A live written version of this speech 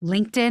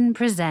LinkedIn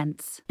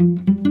presents.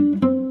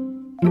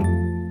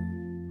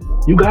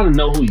 You got to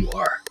know who you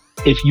are.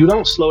 If you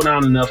don't slow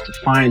down enough to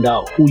find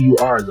out who you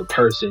are as a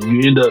person,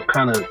 you end up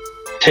kind of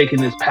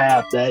taking this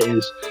path that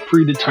is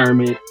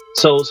predetermined.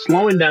 So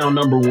slowing down,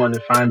 number one,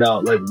 and find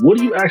out, like, what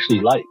do you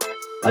actually like?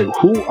 Like,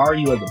 who are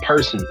you as a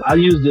person? I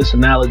use this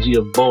analogy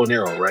of bow and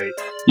arrow, right?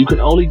 You can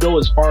only go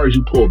as far as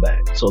you pull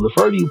back. So the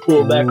further you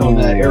pull back on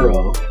that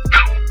arrow,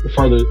 the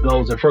further it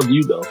goes and further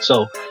you go.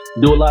 So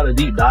do a lot of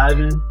deep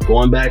diving,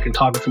 going back and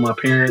talking to my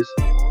parents,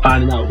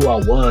 finding out who I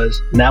was.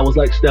 And that was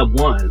like step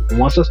one. And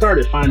once I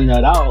started finding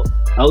that out,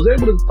 I was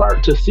able to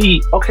start to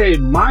see, okay,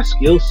 my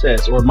skill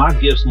sets or my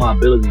gifts, my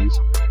abilities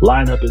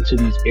line up into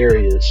these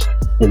areas.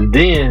 And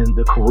then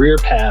the career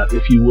path,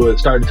 if you would,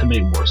 started to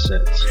make more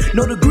sense.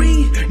 No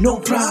degree, no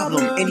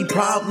problem. Any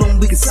problem,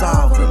 we can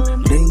solve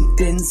them.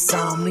 LinkedIn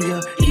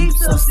insomnia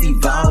keeps us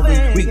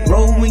evolving. We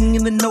growing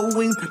in the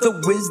knowing,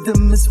 the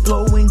wisdom is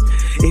flowing.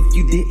 If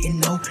you didn't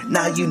know,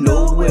 now you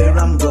know where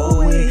I'm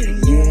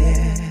going.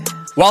 Yeah.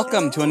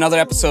 Welcome to another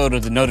episode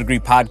of the No Degree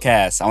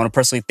Podcast. I want to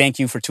personally thank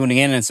you for tuning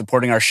in and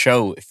supporting our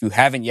show. If you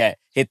haven't yet,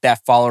 hit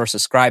that follow or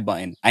subscribe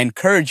button. I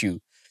encourage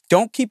you,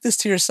 don't keep this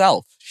to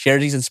yourself. Share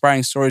these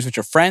inspiring stories with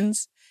your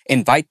friends,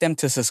 invite them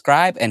to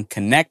subscribe, and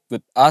connect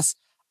with us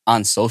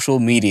on social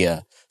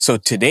media. So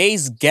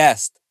today's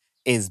guest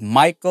is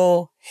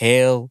Michael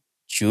Hale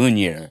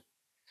Jr.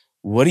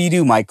 What do you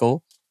do,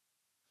 Michael?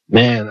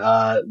 Man,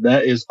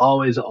 that is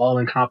always an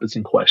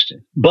all-encompassing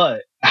question.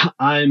 But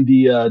I'm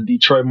the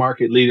Detroit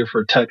market leader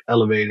for Tech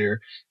Elevator.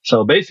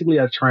 So basically,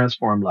 I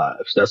transform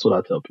lives. That's what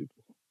I tell people.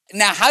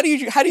 Now, how do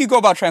you go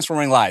about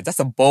transforming lives? That's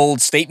a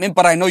bold statement,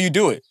 but I know you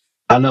do it.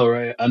 I know,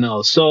 right? I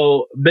know.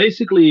 So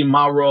basically,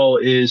 my role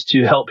is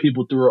to help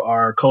people through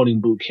our coding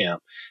boot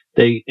camp.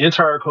 They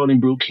enter our coding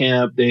boot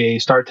camp. They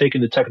start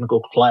taking the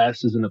technical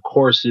classes and the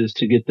courses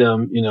to get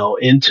them,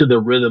 into the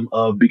rhythm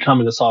of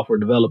becoming a software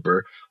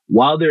developer.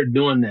 While they're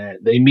doing that,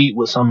 they meet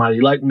with somebody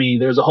like me.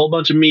 There's a whole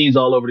bunch of me's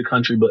all over the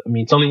country, but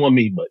it's only one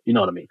me, but you know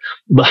what I mean.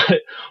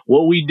 But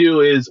what we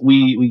do is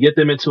we get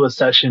them into a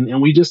session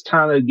and we just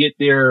kind of get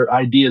their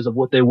ideas of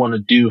what they want to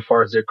do as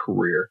far as their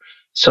career.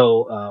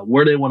 So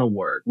where they want to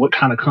work, what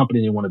kind of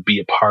company they want to be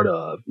a part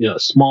of,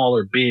 small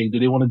or big. Do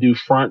they want to do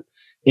front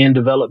end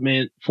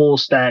development, full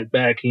stack,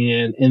 back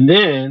end, and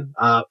then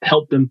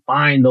help them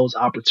find those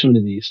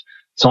opportunities.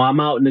 So I'm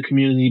out in the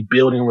community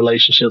building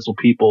relationships with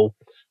people,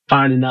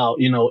 finding out,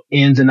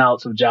 ins and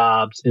outs of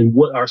jobs and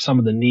what are some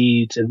of the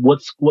needs and what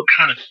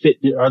kind of fit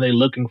are they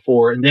looking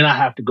for. And then I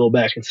have to go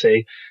back and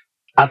say,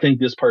 I think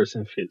this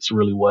person fits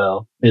really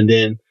well. And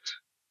then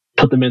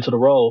put them into the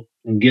role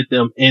and get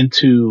them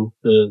into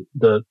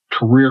the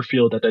career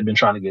field that they've been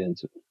trying to get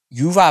into.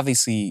 You've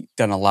obviously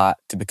done a lot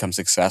to become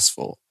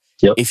successful.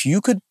 Yep. If you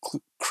could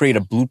create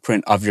a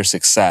blueprint of your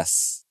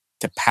success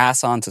to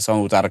pass on to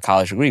someone without a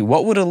college degree,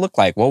 what would it look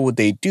like? What would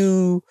they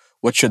do?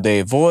 What should they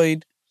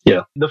avoid?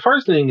 Yeah. The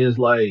first thing is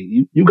like,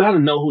 you got to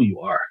know who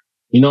you are.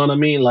 You know what I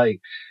mean? Like,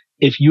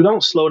 if you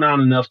don't slow down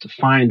enough to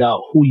find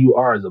out who you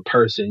are as a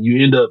person,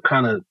 you end up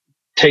kind of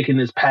taking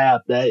this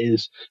path that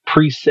is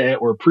preset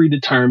or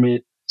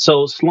predetermined.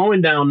 So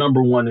slowing down,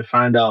 number one, and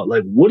find out,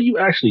 like, what do you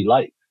actually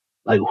like?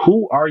 Like,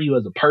 who are you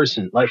as a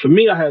person? Like, for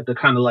me, I had to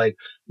kind of like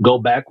go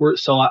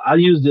backwards. So I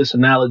use this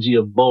analogy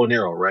of bow and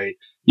arrow, right?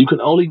 You can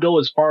only go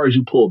as far as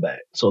you pull back.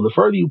 So the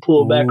further you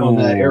pull back on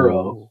that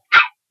arrow,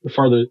 the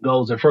further it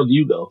goes and further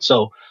you go.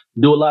 So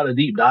do a lot of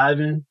deep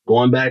diving,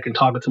 going back and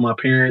talking to my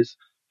parents,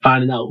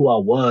 finding out who I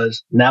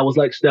was. And that was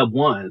like step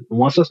one. And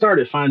once I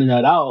started finding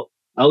that out,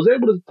 I was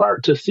able to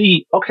start to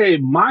see, okay,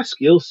 my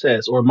skill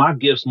sets or my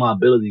gifts, my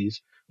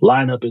abilities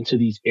line up into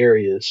these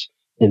areas.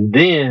 And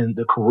then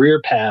the career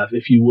path,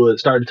 if you would,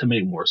 started to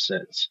make more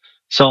sense.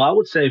 So I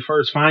would say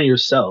first find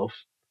yourself,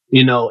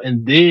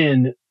 and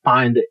then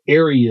find the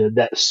area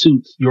that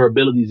suits your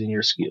abilities and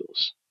your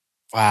skills.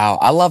 Wow,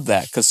 I love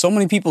that. Because so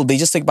many people, they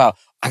just think about,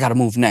 I got to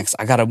move next.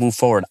 I got to move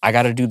forward. I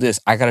got to do this.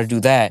 I got to do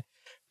that.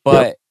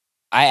 But yep.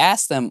 I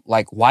asked them,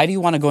 like, why do you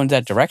want to go in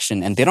that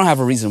direction? And they don't have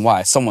a reason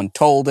why. Someone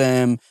told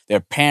them, their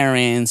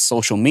parents,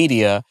 social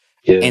media.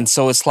 Yeah. And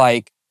so it's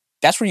like,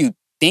 that's where you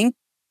think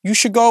you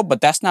should go,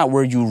 but that's not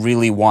where you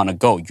really want to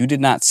go. You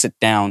did not sit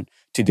down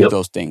to do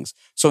those things.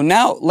 So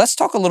now let's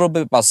talk a little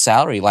bit about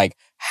salary. Like,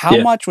 how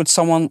much would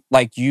someone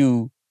like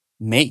you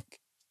make?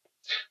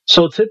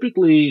 So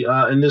typically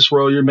in this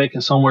role, you're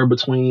making somewhere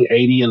between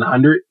 80 and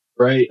 100,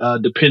 right?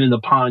 Depending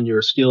upon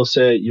your skill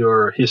set,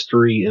 your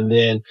history, and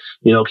then,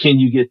 can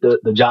you get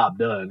the job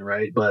done,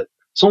 right? But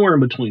somewhere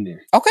in between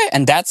there. Okay.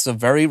 And that's a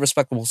very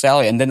respectable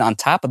salary. And then on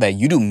top of that,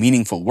 you do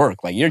meaningful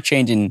work. Like, you're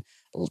changing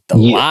the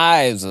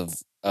lives of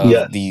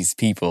these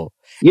people.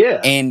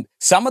 Yeah. And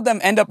some of them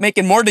end up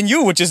making more than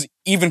you, which is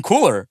even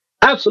cooler.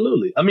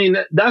 Absolutely. I mean,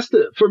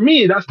 for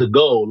me, that's the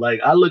goal. Like,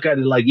 I look at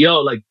it like,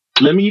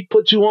 let me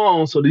put you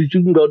on so that you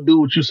can go do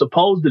what you're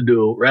supposed to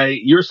do, right?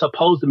 You're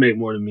supposed to make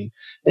more than me.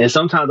 And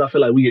sometimes I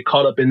feel like we get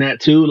caught up in that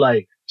too.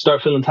 Like,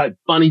 start feeling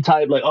funny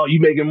type, like, oh, you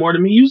making more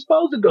than me? You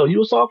supposed to go.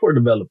 You a software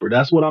developer.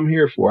 That's what I'm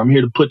here for. I'm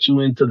here to put you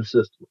into the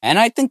system. And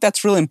I think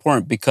that's really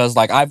important because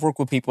like I've worked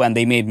with people and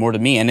they made more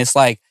than me. And it's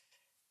like,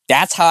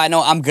 that's how I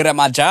know I'm good at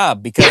my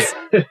job, because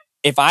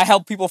if I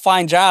help people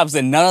find jobs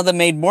and none of them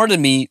made more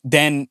than me,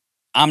 then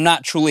I'm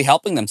not truly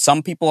helping them.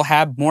 Some people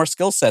have more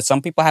skill sets.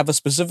 Some people have a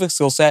specific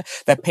skill set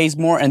that pays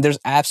more, and there's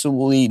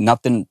absolutely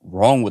nothing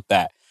wrong with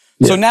that.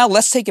 Yeah. So now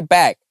let's take it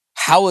back.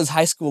 How was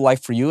high school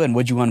life for you, and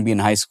what did you want to be in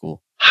high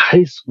school?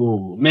 High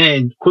school,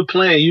 man, quit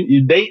playing.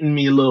 You dating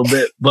me a little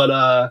bit,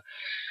 but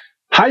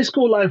high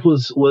school life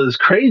was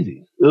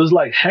crazy. It was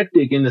like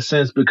hectic in the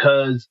sense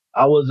because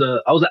I was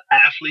an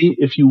athlete,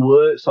 if you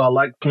would. So I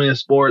liked playing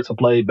sports. I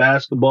played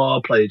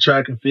basketball, played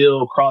track and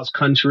field, cross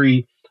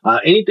country,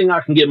 anything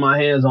I can get my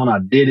hands on, I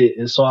did it.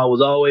 And so I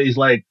was always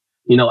like,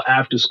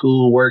 after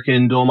school,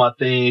 working, doing my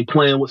thing,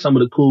 playing with some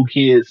of the cool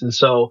kids. And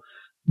so,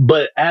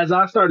 but as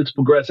I started to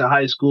progress in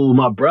high school,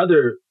 my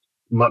brother,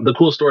 the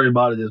cool story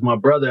about it is my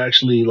brother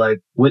actually like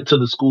went to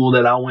the school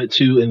that I went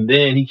to, and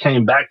then he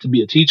came back to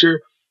be a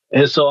teacher.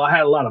 And so I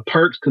had a lot of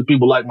perks because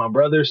people like my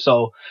brother.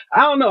 So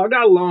I don't know. I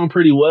got along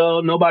pretty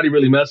well. Nobody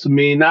really messed with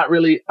me. Not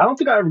really. I don't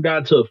think I ever got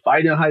into a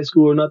fight in high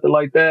school or nothing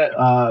like that.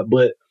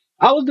 But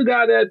I was the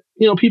guy that,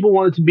 people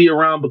wanted to be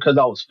around because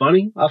I was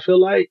funny. I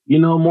feel like,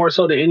 more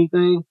so than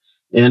anything.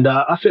 And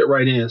I fit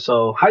right in.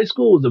 So high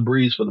school was a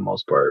breeze for the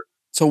most part.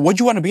 So what'd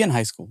you want to be in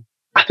high school?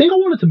 I think I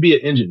wanted to be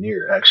an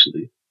engineer,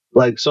 actually.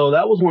 Like, so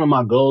that was one of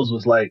my goals,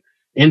 was like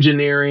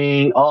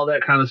engineering, all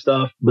that kind of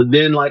stuff. But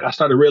then like I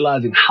started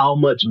realizing how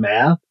much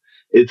math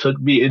it took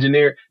to be an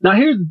engineer. Now,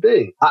 here's the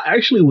thing. I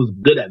actually was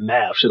good at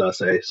math, should I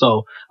say.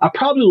 So I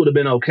probably would have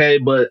been okay,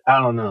 but I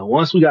don't know.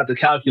 Once we got to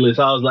calculus,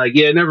 I was like,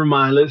 yeah, never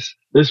mind.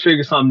 Let's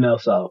figure something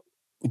else out.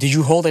 Did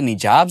you hold any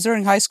jobs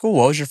during high school?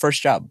 What was your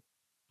first job?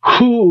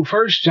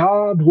 First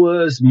job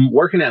was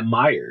working at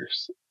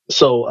Myers.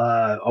 So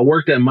I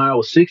worked at Myers. I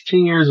was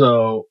 16 years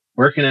old,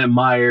 working at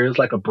Myers,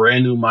 like a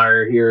brand new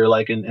Meyer here,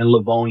 like in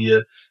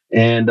Livonia.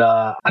 And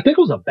I think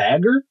it was a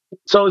bagger.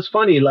 So it's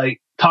funny,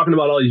 like talking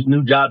about all these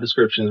new job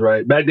descriptions,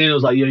 right? Back then it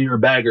was like, yeah, you're a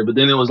bagger. But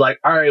then it was like,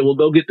 all right, we'll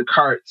go get the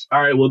carts.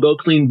 All right, we'll go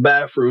clean the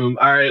bathroom.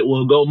 All right,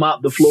 we'll go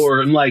mop the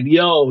floor. I'm like,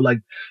 yo, like,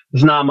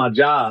 it's not my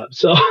job.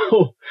 So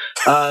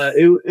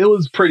it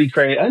was pretty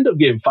crazy. I ended up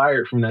getting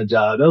fired from that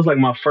job. That was like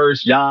my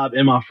first job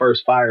and my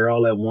first fire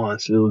all at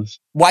once. It was.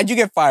 Why'd you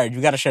get fired? You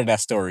got to share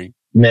that story.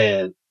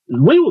 Man,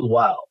 we was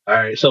wild. All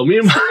right. So me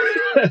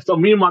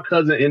and my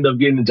cousin end up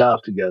getting the job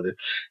together.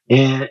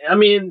 And I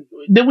mean,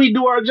 did we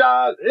do our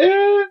job?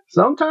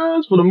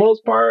 Sometimes, for the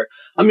most part.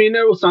 I mean,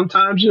 there was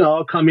sometimes,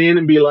 I'll come in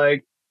and be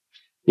like,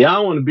 yeah, I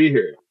don't want to be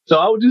here. So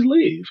I would just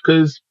leave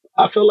because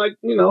I feel like,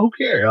 who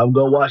cares? I'll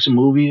go watch a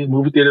movie. The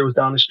movie theater was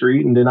down the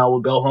street, and then I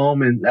would go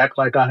home and act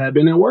like I had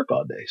been at work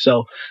all day.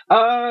 So, it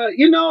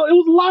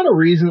was a lot of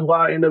reasons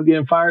why I ended up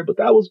getting fired, but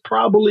that was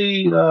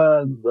probably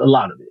a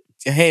lot of it.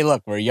 Hey,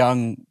 look, we're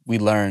young. We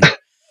learn.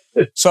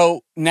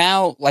 So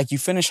now, like, you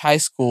finish high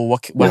school.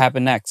 What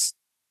happened next?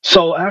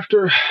 So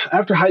after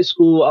high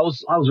school, I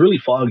was really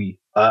foggy.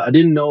 I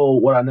didn't know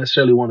what I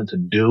necessarily wanted to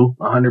do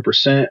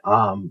 100%.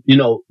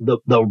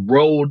 The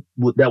road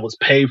that was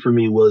paved for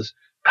me was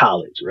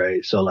college,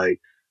 right? So like,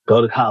 go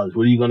to college.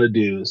 What are you going to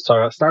do? So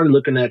I started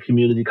looking at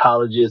community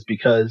colleges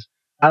because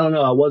I don't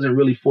know, I wasn't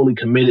really fully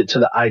committed to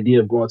the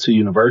idea of going to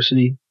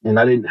university, and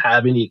I didn't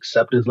have any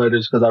acceptance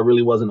letters because I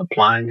really wasn't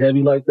applying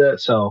heavy like that.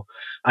 So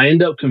I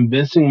ended up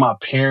convincing my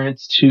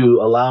parents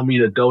to allow me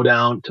to go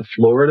down to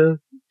Florida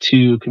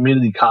to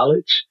community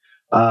college,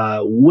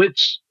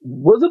 which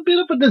was a bit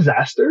of a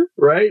disaster,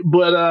 right?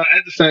 But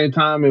at the same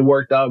time, it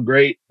worked out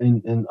great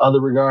in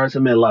other regards. I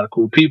met a lot of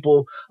cool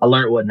people. I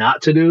learned what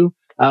not to do.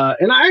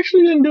 And I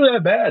actually didn't do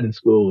that bad in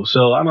school.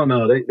 So I don't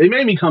know. They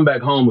made me come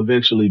back home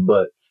eventually,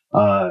 but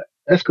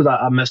that's because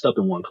I messed up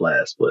in one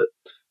class. But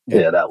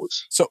yeah, that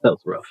was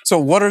rough. So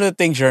what are the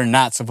things you're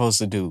not supposed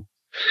to do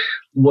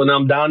when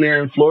I'm down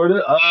there in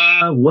Florida?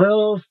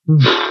 Well,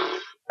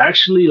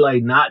 actually,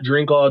 like, not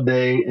drink all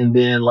day, and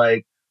then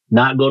like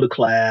not go to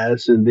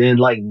class, and then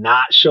like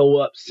not show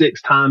up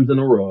 6 times in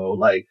a row.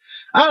 Like,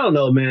 I don't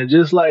know, man,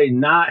 just like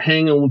not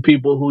hanging with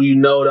people who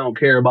don't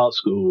care about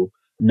school,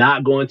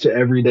 not going to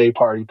every day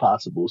party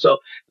possible. So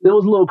it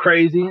was a little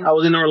crazy. I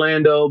was in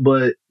Orlando,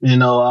 but I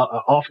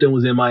often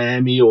was in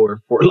Miami or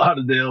Fort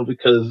Lauderdale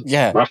because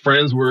my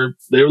friends were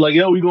like,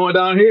 yo, we going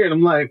down here. And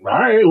I'm like, all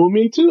right, well,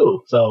 me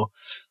too. So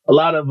a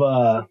lot of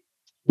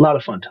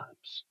fun times.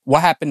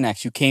 What happened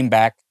next? You came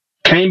back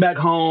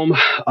home.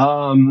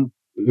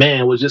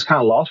 Was just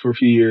kind of lost for a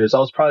few years. I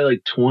was probably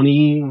like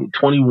 20,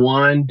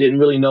 21, didn't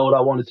really know what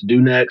I wanted to do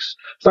next.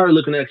 Started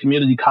looking at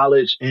community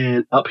college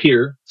and up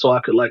here so I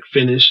could like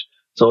finish.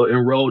 So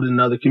enrolled in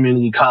another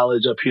community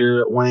college up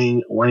here at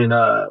Wayne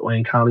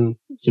County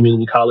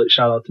Community College.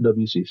 Shout out to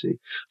WCC.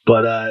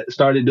 But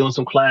started doing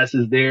some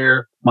classes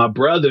there. My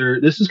brother,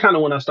 this is kind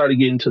of when I started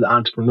getting to the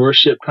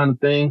entrepreneurship kind of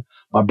thing.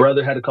 My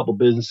brother had a couple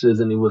businesses,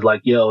 and he was like,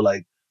 yo,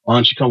 like, why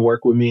don't you come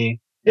work with me?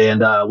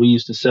 And we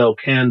used to sell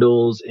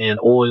candles and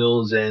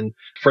oils and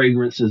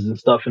fragrances and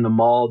stuff in the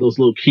mall. Those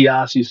little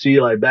kiosks you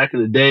see, like back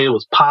in the day, it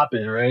was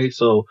popping, right?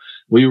 So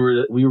we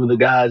were the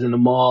guys in the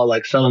mall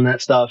like selling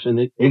that stuff, and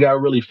it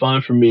got really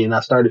fun for me. And I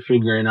started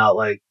figuring out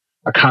like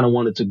I kind of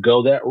wanted to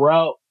go that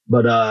route,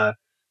 but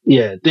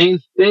yeah,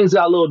 things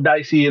got a little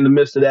dicey in the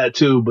midst of that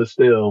too. But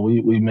still,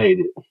 we made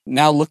it.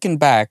 Now looking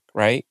back,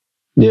 right?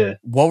 Yeah.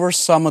 What were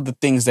some of the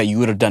things that you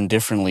would have done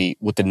differently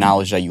with the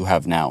knowledge that you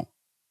have now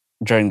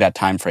during that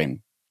time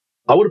frame?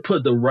 I would have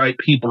put the right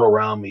people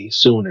around me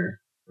sooner,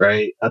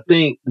 right? I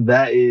think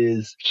that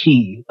is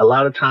key. A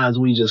lot of times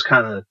we just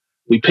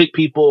we pick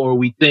people or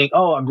we think,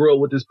 oh, I grew up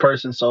with this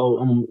person,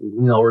 so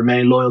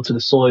remain loyal to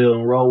the soil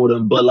and roll with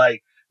them. But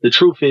like the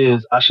truth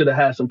is, I should have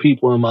had some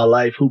people in my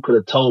life who could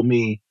have told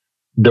me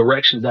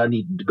directions I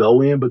need to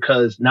go in,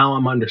 because now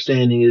I'm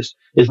understanding it's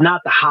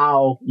not the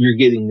how you're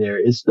getting there,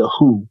 it's the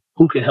who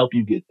can help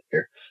you get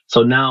there.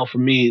 So now for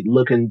me,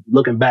 looking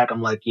back,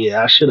 I'm like,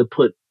 yeah, I should have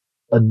put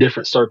a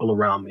different circle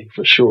around me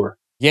for sure.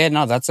 Yeah,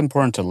 no, that's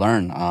important to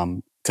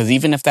learn. Because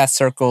even if that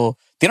circle,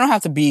 they don't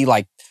have to be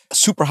like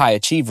super high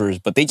achievers,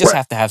 but they just Right.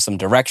 have to have some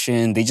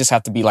direction. They just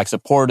have to be like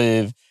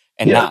supportive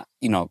and Yeah.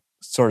 not,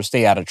 sort of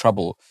stay out of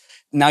trouble.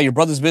 Now, your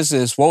brother's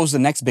business, what was the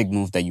next big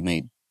move that you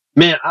made?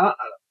 Man,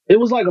 it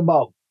was like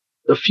about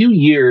a few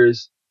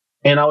years,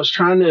 and I was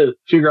trying to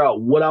figure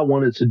out what I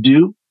wanted to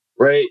do.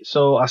 Right.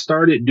 So I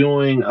started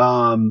doing,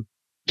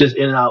 just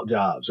in and out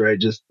jobs, right?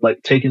 Just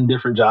like taking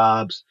different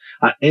jobs.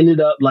 I ended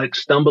up like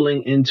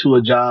stumbling into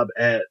a job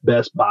at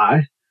Best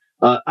Buy.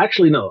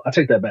 Actually, no, I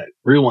take that back.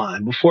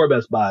 Rewind. Before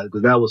Best Buy,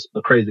 because that was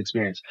a crazy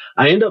experience.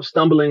 I ended up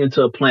stumbling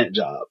into a plant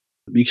job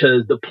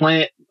because the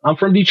plant, I'm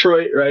from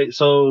Detroit, right?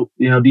 So,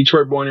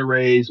 Detroit born and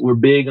raised. We're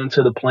big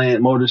into the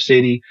plant, Motor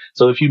City.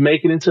 So if you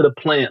make it into the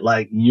plant,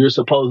 like you're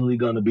supposedly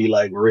going to be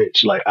like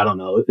rich. Like, I don't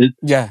know.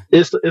 Yeah.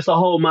 It's a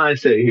whole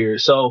mindset here.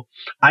 So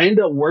I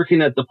ended up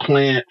working at the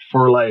plant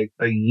for like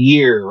a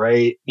year,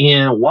 right?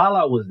 And while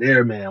I was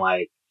there, man,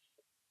 like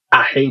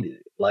I hated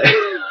it. Like,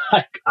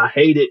 I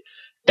hated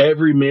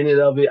every minute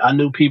of it. I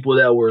knew people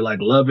that were like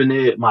loving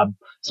it. My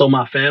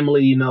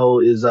family,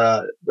 is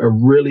are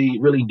really,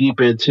 really deep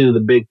into the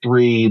big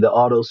three, the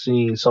auto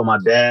scene. So my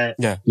dad,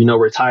 Yeah.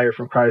 retired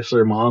from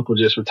Chrysler. My uncle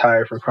just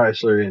retired from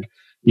Chrysler. And,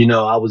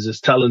 I was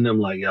just telling them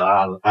like, yo,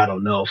 I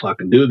don't know if I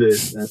can do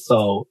this. And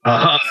so,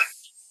 I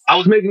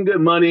was making good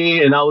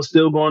money and I was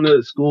still going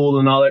to school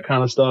and all that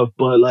kind of stuff.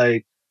 But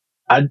like,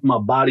 my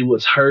body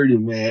was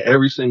hurting, man,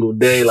 every single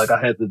day. Like I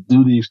had to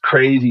do these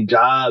crazy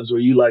jobs where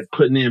you like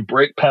putting in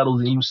brake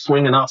pedals and you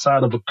swinging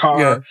outside of a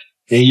car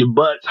and your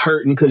butt's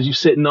hurting because you're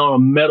sitting on a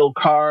metal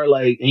car,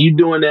 like, and you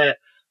doing that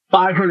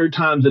 500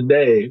 times a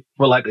day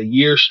for like a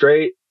year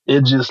straight.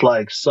 It just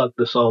like sucked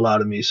the soul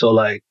out of me. So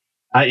like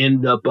I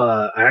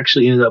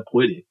actually ended up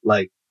quitting.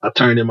 Like I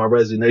turned in my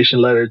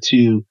resignation letter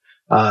to,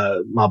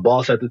 my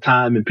boss at the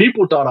time, and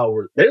people they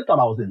thought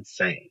I was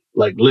insane,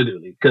 like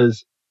literally,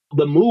 because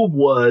the move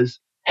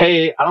was,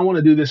 hey, I don't want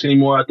to do this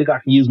anymore. I think I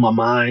can use my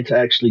mind to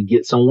actually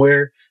get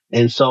somewhere.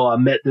 And so I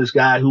met this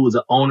guy who was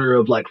the owner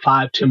of like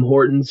 5 Tim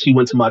Hortons. He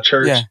went to my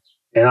church. Yeah.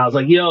 And I was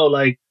like, yo,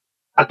 like,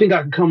 I think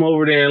I can come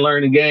over there and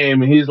learn the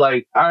game. And he's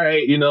like, all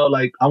right,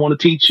 like, I want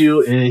to teach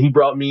you. And he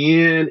brought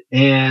me in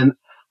and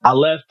I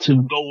left to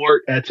go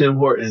work at Tim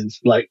Hortons.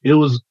 Like, it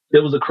was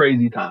a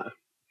crazy time.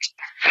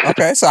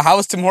 Okay, so how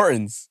was Tim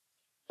Hortons?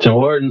 Tim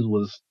Hortons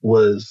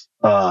was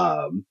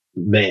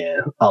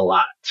man, a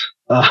lot.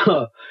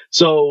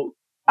 So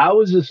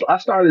I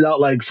started out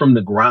like from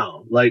the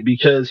ground, like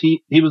because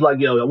he was like,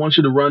 yo, I want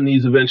you to run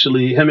these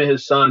eventually. Him and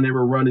his son, they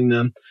were running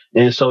them.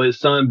 And so his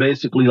son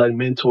basically like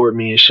mentored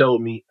me and showed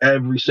me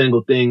every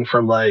single thing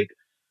from like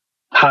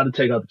how to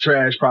take out the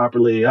trash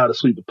properly, how to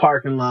sweep the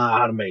parking lot,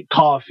 how to make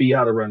coffee,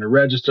 how to run the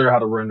register, how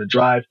to run the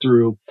drive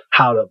through,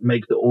 how to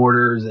make the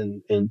orders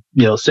and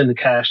send the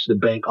cash to the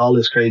bank, all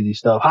this crazy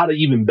stuff, how to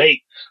even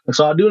bake. And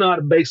so I do know how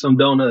to bake some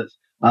donuts,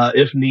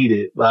 if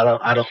needed, but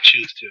I don't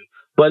choose to.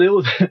 But it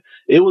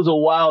was a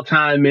wild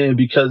time, man,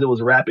 because it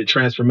was rapid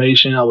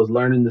transformation. I was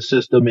learning the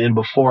system. And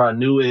before I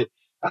knew it,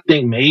 I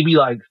think maybe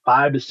like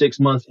 5 to 6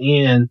 months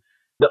in,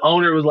 the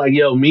owner was like,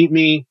 yo, meet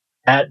me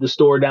at the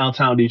store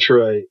downtown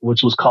Detroit,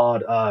 which was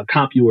called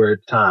CompuWare at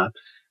the time.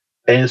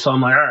 And so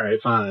I'm like, all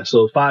right, fine.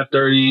 So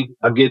 5:30,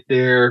 I get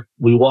there,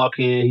 we walk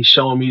in, he's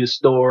showing me the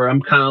store.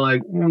 I'm kind of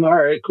like, all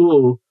right,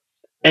 cool.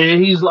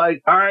 And he's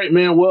like, all right,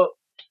 man, well,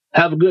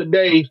 have a good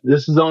day.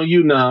 This is on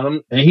you now.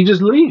 And he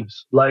just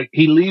leaves. Like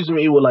he leaves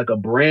me with like a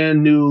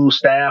brand new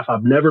staff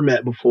I've never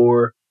met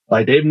before.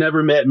 Like they've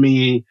never met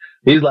me.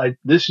 He's like,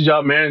 this is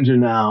your manager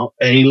now.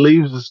 And he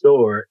leaves the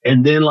store.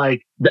 And then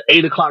like the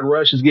 8 o'clock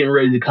rush is getting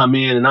ready to come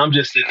in. And I'm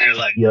just sitting there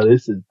like, yo,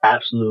 this is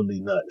absolutely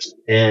nuts.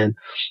 And,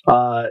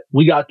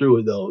 we got through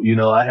it though.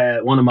 I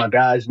had one of my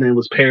guys' name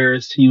was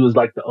Paris. He was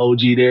like the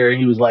OG there.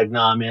 He was like,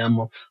 nah, man, I'm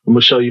going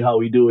to show you how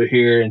we do it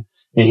here. And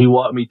he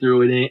walked me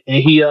through it.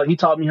 And he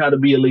taught me how to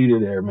be a leader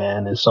there,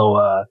 man. And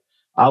so,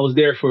 I was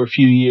there for a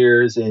few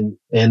years and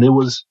it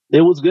was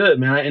good,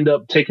 man. I ended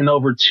up taking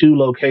over 2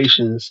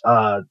 locations,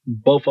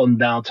 both of them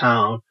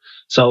downtown.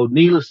 So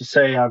needless to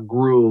say, I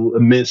grew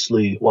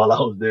immensely while I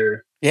was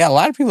there. Yeah, a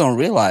lot of people don't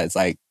realize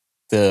like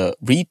the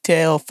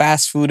retail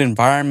fast food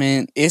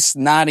environment, it's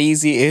not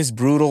easy, it's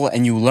brutal,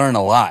 and you learn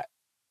a lot.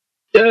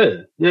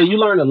 Yeah, you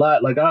learn a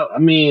lot. Like I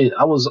mean,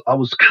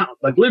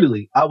 like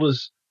literally, I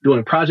was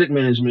doing project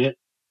management,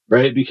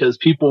 right? Because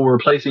people were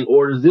placing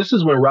orders. This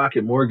is when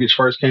Rocket Mortgage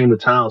first came to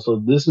town,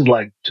 so this is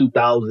like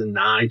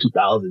 2009, Yeah.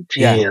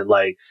 2010.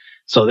 Like,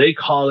 so they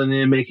calling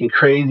in, making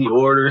crazy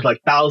orders, like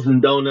 1,000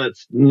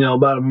 donuts,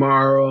 by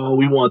tomorrow.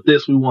 We want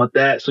this, we want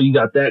that. So you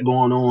got that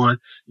going on.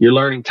 You're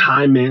learning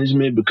time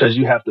management because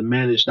you have to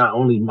manage not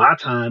only my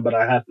time, but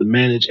I have to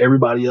manage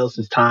everybody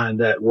else's time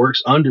that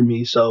works under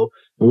me. So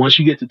and once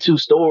you get to two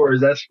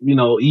stores, that's,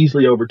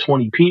 easily over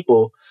 20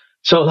 people.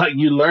 So like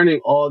you're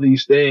learning all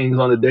these things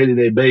on a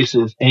day-to-day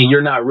basis and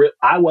you're not,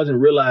 I wasn't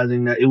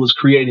realizing that it was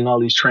creating all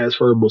these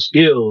transferable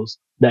skills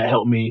that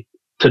helped me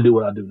to do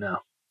what I do now.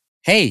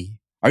 Hey,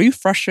 are you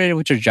frustrated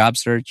with your job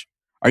search?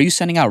 Are you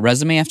sending out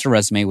resume after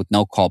resume with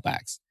no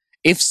callbacks?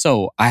 If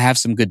so, I have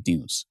some good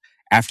news.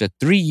 After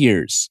 3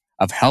 years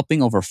of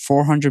helping over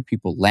 400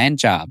 people land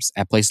jobs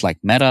at places like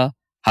Meta,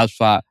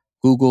 HubSpot,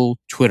 Google,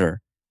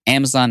 Twitter,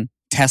 Amazon,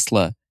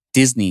 Tesla,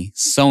 Disney,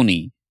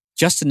 Sony,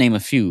 just to name a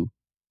few,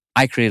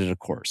 I created a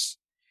course.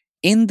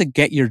 In the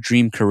Get Your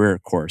Dream Career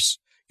course,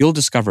 you'll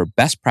discover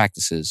best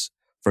practices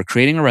for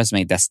creating a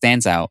resume that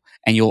stands out,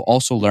 and you'll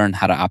also learn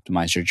how to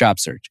optimize your job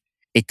search.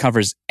 It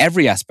covers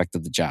every aspect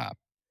of the job,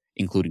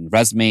 including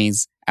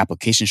resumes,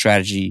 application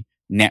strategy,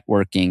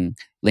 networking,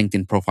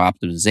 LinkedIn profile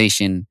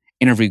optimization,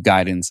 interview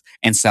guidance,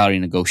 and salary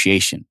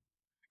negotiation.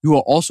 You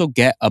will also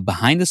get a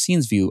behind the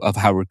scenes view of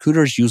how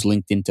recruiters use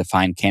LinkedIn to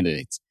find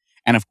candidates.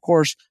 And of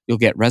course, you'll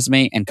get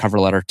resume and cover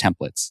letter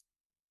templates.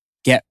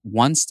 Get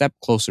one step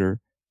closer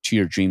to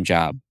your dream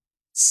job.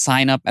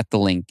 Sign up at the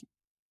link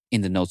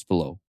in the notes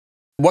below.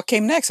 What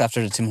came next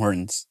after the Tim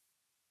Hortons?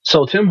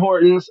 So Tim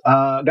Hortons,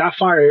 got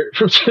fired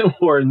from Tim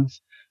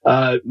Hortons.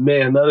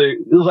 Man, it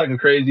was like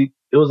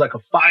it was like a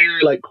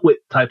fire, like quit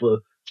type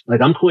of, like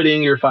I'm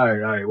quitting, you're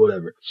fired. All right,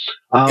 whatever.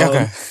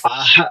 Okay.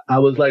 I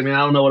was like, man, I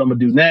don't know what I'm gonna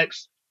do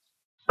next.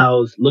 I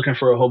was looking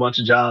for a whole bunch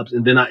of jobs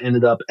and then I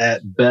ended up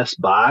at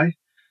Best Buy.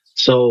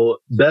 So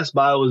Best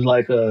Buy was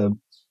like a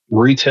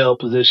retail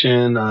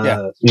position,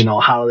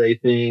 holiday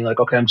thing. Like,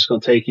 okay, I'm just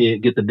going to take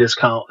it, get the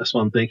discount. That's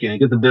what I'm thinking.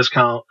 Get the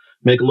discount,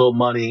 make a little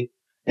money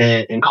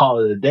and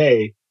call it a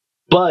day.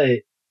 But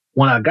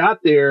when I got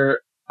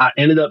there, I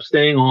ended up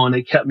staying on.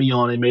 They kept me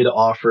on. They made an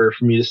offer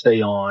for me to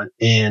stay on.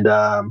 And,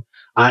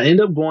 I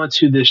ended up going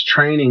to this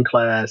training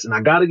class and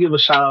I got to give a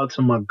shout out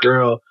to my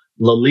girl,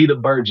 Lolita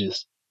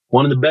Burgess,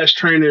 one of the best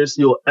trainers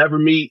you'll ever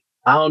meet.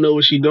 I don't know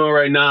what she's doing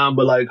right now,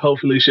 but like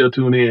hopefully she'll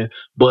tune in.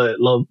 But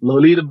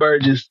Lolita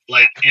Burgess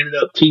like ended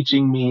up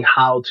teaching me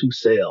how to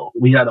sell.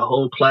 We had a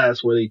whole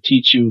class where they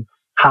teach you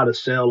how to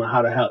sell and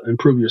how to help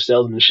improve your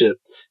salesmanship.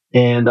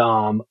 And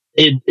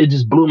it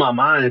just blew my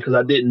mind because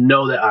I didn't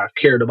know that I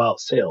cared about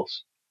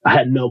sales. I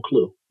had no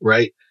clue,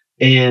 right?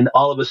 And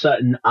all of a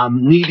sudden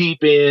I'm knee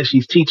deep in.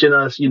 She's teaching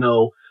us,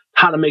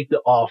 how to make the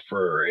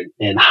offer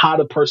and how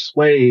to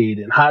persuade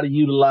and how to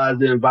utilize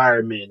the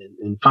environment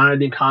and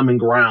finding common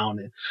ground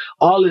and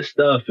all this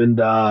stuff. And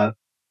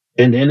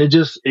then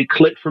it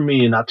clicked for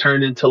me and I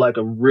turned into like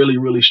a really,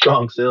 really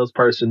strong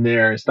salesperson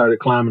there and started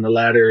climbing the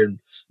ladder and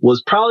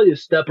was probably a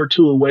step or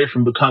two away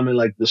from becoming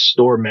like the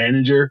store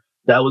manager.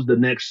 That was the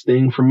next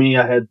thing for me.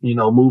 I had,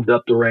 moved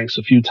up the ranks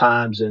a few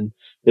times and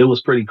it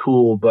was pretty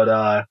cool,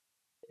 but,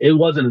 it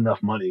wasn't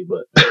enough money,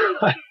 but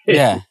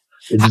Yeah.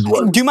 it just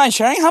wasn't. Do you mind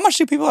sharing? How much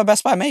do people at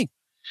Best Buy make?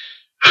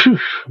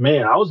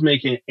 Man, I was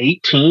making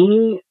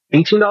 $18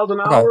 an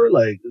hour,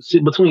 like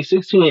between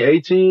 16 and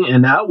 18.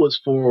 And that was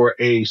for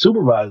a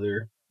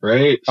supervisor,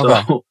 right?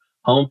 Okay. So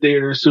home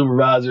theater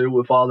supervisor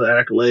with all the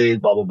accolades,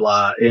 blah, blah,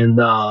 blah. And,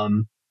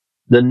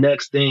 the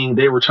next thing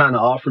they were trying to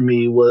offer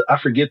me was, I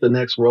forget the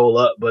next roll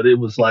up, but it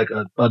was like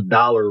a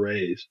dollar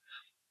raise.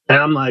 And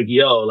I'm like,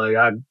 yo, like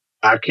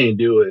I can't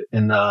do it.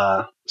 And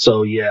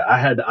so yeah, I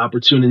had the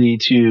opportunity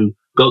to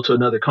go to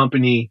another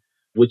company,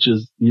 which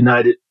is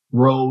United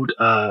Road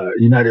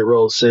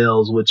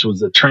Sales, which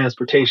was a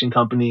transportation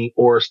company,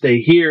 or stay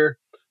here.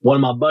 One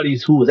of my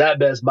buddies who was at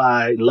Best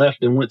Buy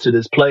left and went to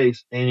this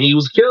place and he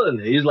was killing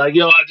it. He's like,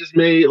 yo, I just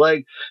made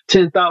like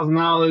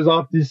 $10,000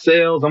 off these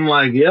sales. I'm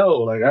like, yo,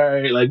 like, all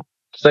right, like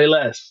say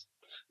less.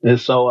 And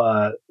so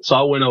I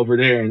went over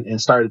there and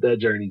started that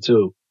journey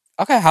too.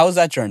 Okay. How was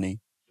that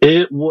journey?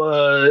 It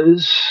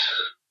was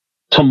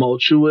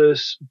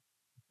tumultuous,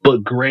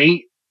 but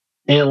great.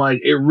 And like,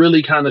 it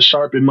really kind of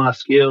sharpened my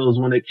skills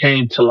when it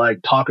came to like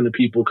talking to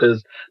people.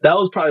 Cause that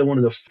was probably one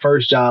of the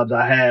first jobs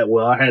I had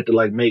where I had to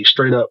like make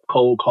straight up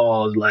cold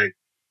calls, like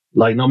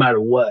no matter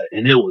what.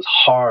 And it was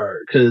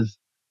hard cause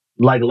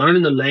like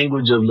learning the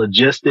language of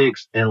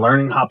logistics and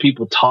learning how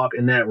people talk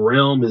in that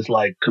realm is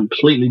like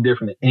completely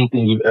different than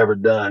anything you've ever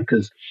done.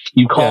 Cause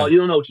you call, you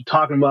don't know what you're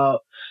talking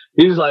about.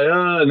 You're just like,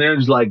 and they're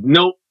just like,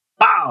 nope,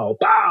 bow,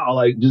 bow,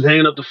 like just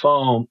hanging up the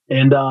phone.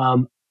 And,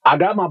 I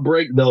got my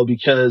break though,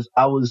 because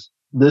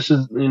this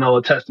is,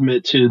 a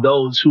testament to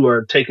those who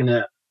are taking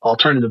that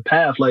alternative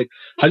path. Like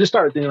I just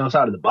started thinking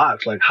outside of the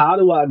box. Like, how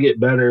do I get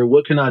better?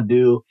 What can I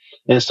do?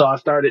 And so I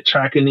started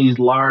tracking these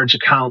large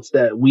accounts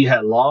that we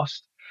had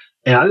lost.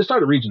 And I just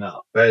started reaching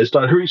out. Right? I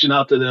started reaching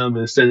out to them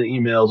and sending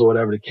emails or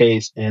whatever the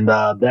case. And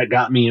that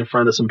got me in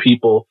front of some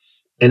people.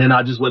 And then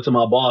I just went to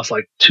my boss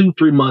like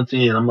 2-3 months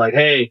in. I'm like,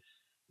 hey,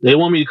 they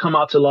want me to come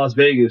out to Las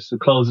Vegas to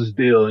close this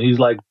deal. And he's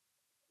like,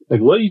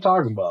 what are you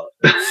talking about?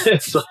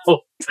 so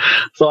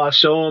so I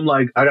show him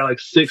like I got like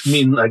 6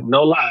 meetings, like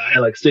no lie, I had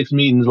like 6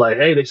 meetings. Like,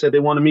 hey, they said they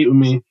want to meet with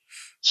me.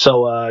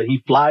 So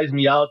he flies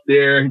me out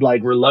there,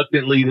 like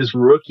reluctantly, this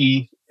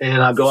rookie,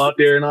 and I go out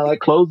there and I like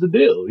close the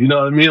deal. You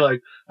know what I mean?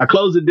 Like I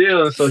close the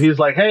deal, and so he's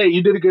like, hey,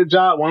 you did a good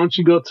job. Why don't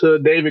you go to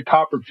David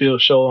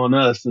Copperfield show on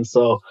us? And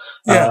so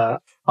I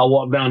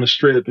walked down the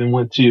strip and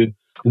went to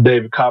the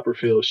David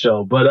Copperfield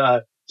show.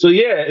 But so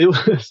yeah, it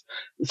was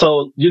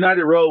so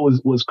United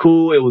Road was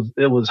cool.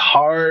 It was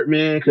hard,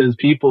 man, because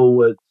people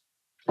would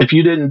if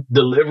you didn't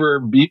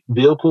deliver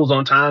vehicles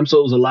on time. So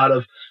it was a lot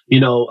of,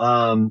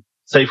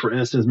 say for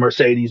instance,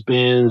 Mercedes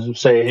Benz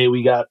say, hey,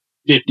 we got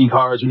 50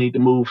 cars we need to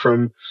move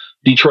from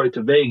Detroit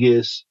to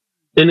Vegas.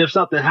 And if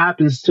something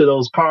happens to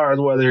those cars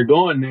while they're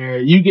going there,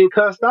 you get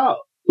cussed out.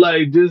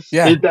 Like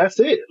that's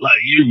it. Like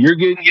you're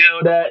getting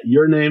yelled at.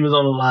 Your name is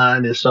on the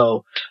line. And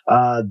so,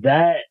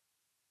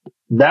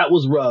 that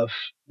was rough.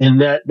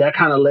 And that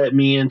kind of led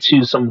me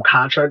into some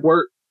contract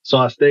work. So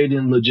I stayed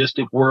in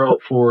logistic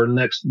world for the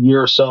next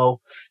year or so,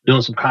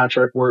 doing some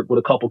contract work with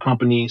a couple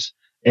companies.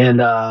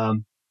 And,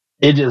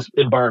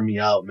 it burned me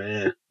out,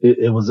 man.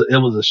 It was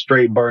a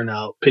straight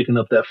burnout, picking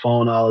up that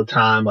phone all the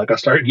time. Like I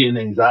started getting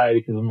anxiety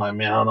because I'm like,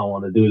 man, I don't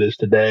want to do this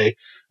today.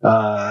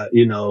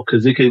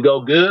 Cause it could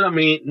go good. I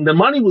mean, the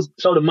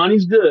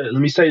money's good.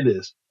 Let me say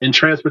this in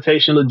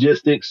transportation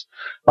logistics,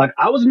 like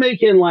I was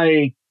making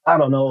like, I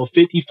don't know,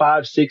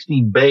 55,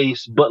 60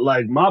 base, but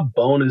like my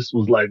bonus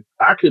was like,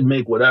 I could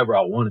make whatever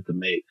I wanted to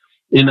make.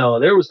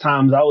 There was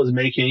times I was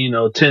making,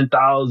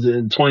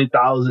 10,000,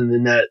 20,000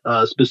 in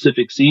that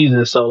specific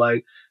season. So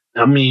like,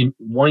 I mean,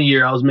 one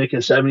year I was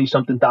making 70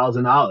 something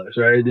 $1,000,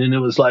 right? Then it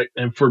was like,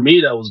 and for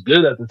me, that was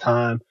good at the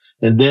time.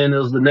 And then it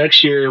was the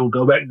next year it would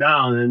go back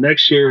down and the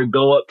next year it would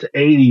go up to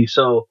 80.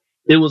 So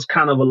it was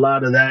kind of a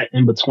lot of that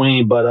in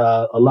between, but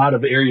a lot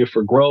of area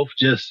for growth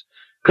just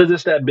because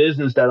it's that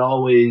business that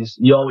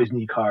you always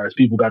need cars.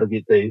 People got to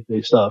get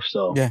their stuff.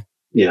 So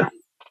yeah.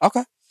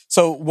 Okay.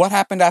 So what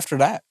happened after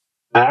that?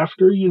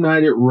 After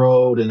United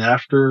Road and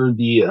after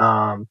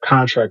the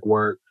contract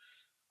work,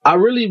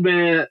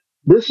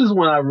 this is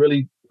when I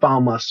really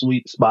found my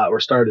sweet spot or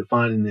started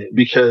finding it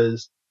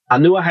because I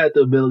knew I had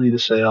the ability to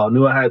sell. I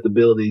knew I had the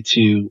ability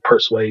to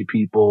persuade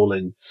people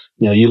and,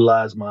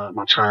 utilize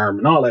my charm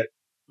and all that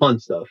fun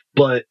stuff.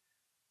 But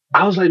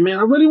I was like, man,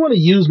 I really want to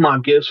use my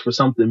gifts for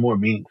something more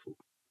meaningful.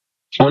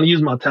 I want to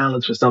use my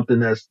talents for something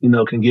that's,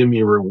 can give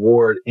me a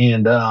reward.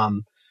 And,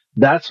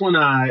 that's when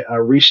I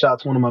reached out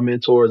to one of my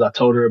mentors. I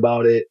told her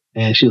about it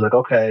and she's like,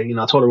 okay,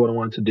 I told her what I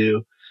wanted to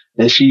do.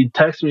 And she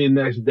texted me the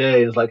next day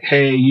and was like,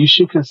 hey, you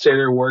should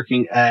consider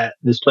working at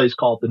this place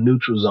called the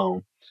Neutral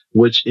Zone,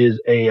 which is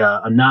a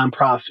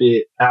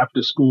nonprofit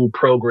after school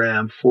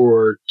program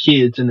for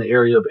kids in the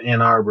area of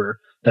Ann Arbor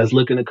that's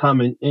looking to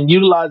come and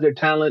utilize their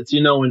talents,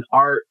 in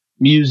art,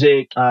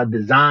 music,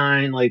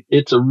 design. Like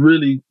it's a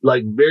really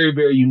like very,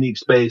 very unique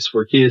space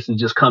for kids to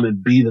just come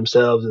and be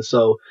themselves. And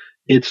so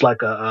it's like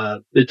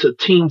it's a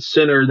teen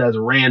center that's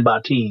ran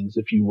by teens,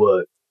 if you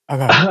would.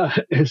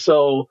 Okay. And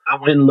so I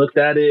went and looked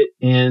at it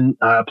and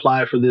I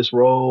applied for this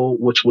role,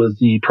 which was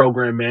the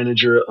program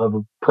manager of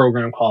a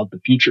program called the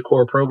Future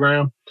Core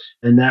program.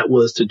 And that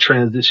was to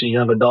transition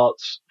young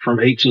adults from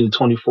 18 to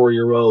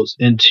 24-year-olds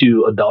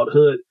into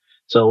adulthood.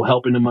 So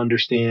helping them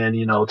understand,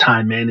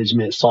 time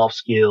management, soft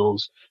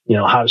skills,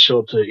 how to show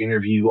up to an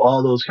interview,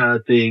 all those kind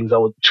of things. I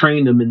would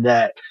train them in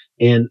that.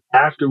 And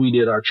after we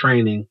did our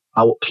training,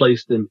 I would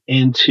place them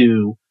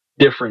into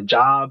different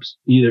jobs,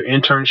 either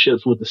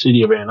internships with the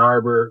city of Ann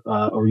Arbor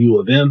or U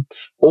of M,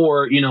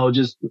 or,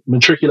 just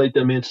matriculate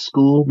them into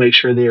school, make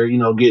sure they're,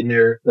 getting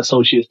their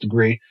associate's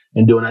degree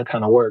and doing that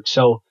kind of work.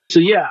 So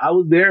yeah, I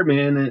was there,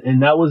 man.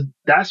 And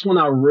that's when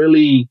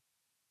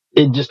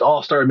it just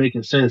all started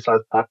making sense.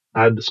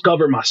 I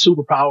discovered my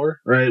superpower,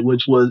 right?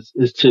 Which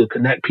is to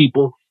connect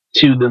people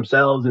to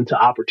themselves and to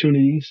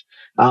opportunities,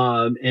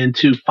 and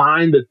to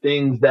find the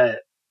things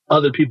that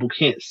other people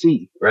can't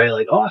see, right?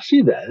 Like, oh, I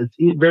see that.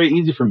 It's very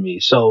easy for me.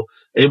 So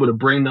able to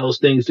bring those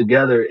things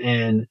together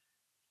and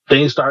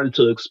things started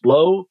to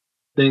explode.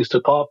 Things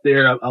took off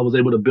there. I was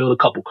able to build a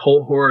couple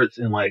cohorts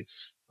and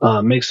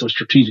make some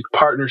strategic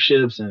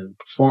partnerships and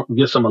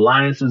get some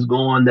alliances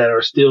going that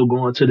are still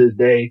going to this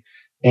day.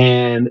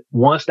 And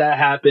once that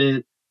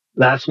happened,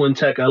 that's when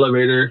Tech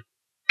Elevator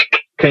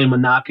came a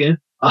knocking.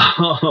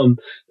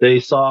 They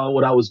saw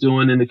what I was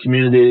doing in the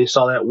community. They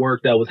saw that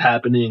work that was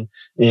happening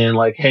and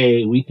like,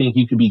 hey, we think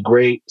you could be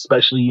great,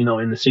 especially,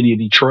 in the city of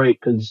Detroit.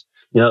 Cause,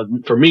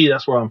 for me,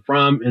 that's where I'm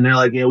from. And they're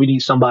like, yeah, we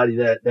need somebody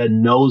that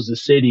knows the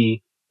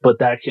city but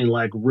that can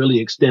like really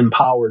extend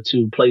power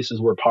to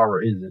places where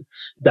power isn't.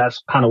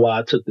 That's kind of why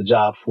I took the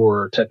job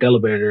for Tech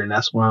Elevator, and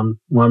that's where I'm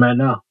at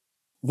now.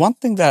 One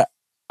thing that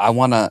I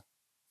want to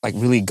like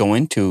really go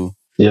into,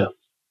 Yeah.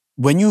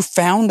 when you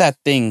found that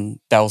thing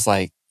that was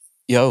like,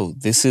 yo,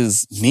 this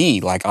is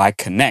me, like I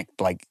connect,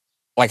 like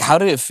how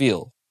did it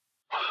feel?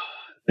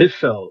 It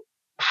felt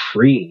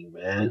freeing,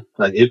 man.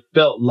 Like it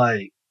felt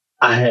like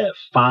I had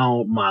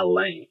found my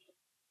lane.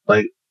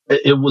 Like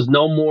it was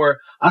no more.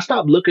 I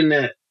stopped looking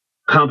at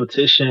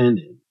competition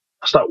and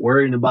I stopped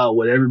worrying about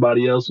what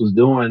everybody else was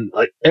doing.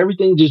 Like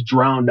everything just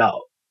drowned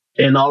out,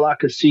 and all I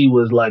could see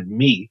was like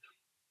me.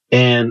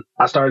 And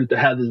I started to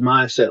have this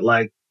mindset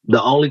like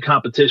the only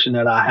competition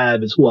that I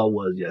have is who I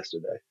was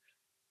yesterday,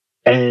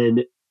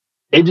 and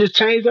it just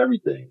changed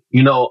everything.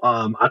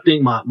 I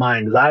think my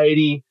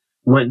anxiety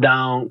went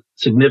down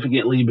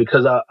significantly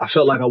because I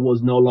felt like I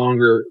was no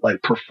longer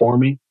like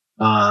performing.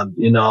 I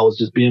was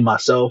just being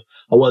myself.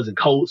 I wasn't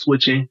code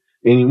switching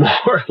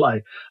anymore.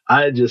 Like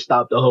I had just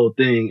stopped the whole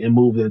thing and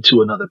moved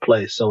into another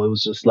place. So it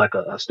was just like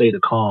a state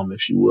of calm,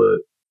 if you would.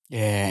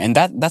 Yeah, and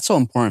that's so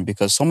important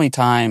because so many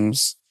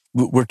times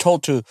we're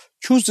told to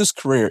choose this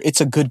career.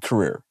 It's a good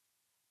career.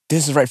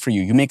 This is right for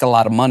you. You make a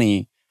lot of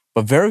money,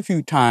 but very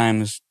few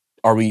times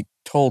are we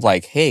told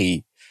like,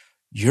 hey,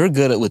 you're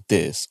good at with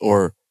this,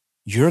 or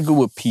you're good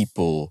with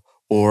people,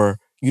 or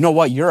you know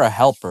what, you're a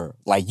helper.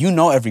 Like you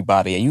know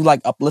everybody and you like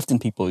uplifting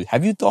people.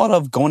 Have you thought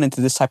of going into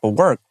this type of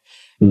work?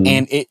 Mm.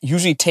 And it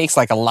usually takes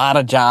like a lot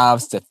of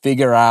jobs to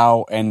figure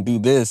out and do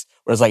this.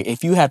 Whereas like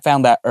if you had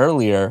found that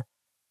earlier,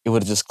 it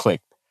would have just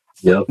clicked.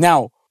 Yep.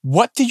 Now,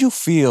 what did you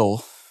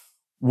feel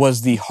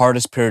was the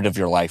hardest period of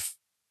your life?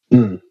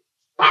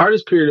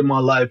 Hardest period of my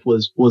life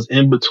was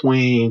in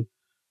between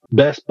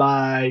Best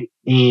Buy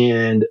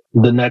and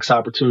the next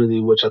opportunity,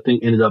 which I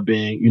think ended up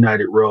being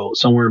United Road,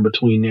 somewhere in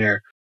between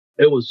there.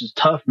 It was just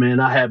tough, man.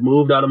 I had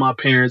moved out of my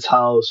parents'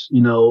 house,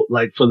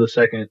 like for the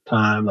second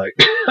time, like,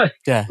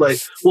 Yeah.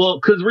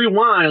 cause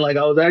rewind, like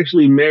I was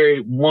actually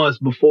married once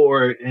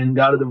before and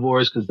got a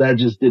divorce cause that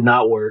just did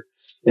not work.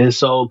 And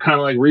so kind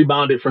of like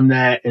rebounded from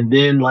that and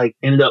then like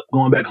ended up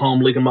going back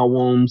home, licking my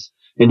wounds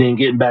and then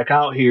getting back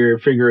out here,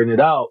 figuring it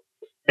out.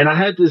 And I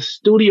had this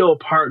studio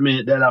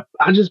apartment that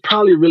I just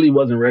probably really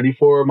wasn't ready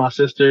for. My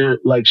sister,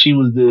 like she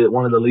was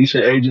one of the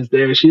leasing agents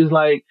there. She was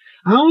like,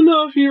 I don't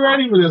know if you're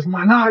ready for this. I'm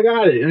like, no, I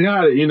got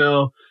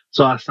it.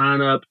 So I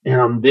sign up and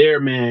I'm there,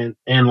 man.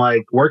 And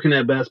like working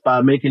at Best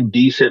Buy, making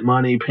decent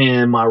money,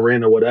 paying my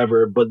rent or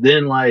whatever. But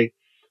then like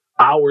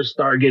hours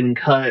start getting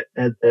cut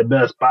at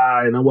Best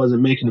Buy and I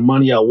wasn't making the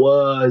money I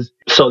was.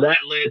 So that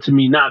led to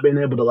me not being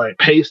able to like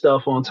pay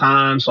stuff on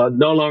time. So I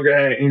no longer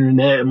had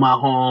internet in my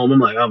home. I'm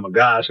like, oh my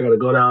gosh, I got to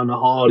go down the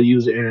hall to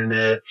use the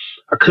internet.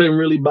 I couldn't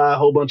really buy a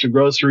whole bunch of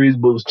groceries,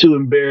 but was too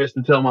embarrassed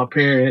to tell my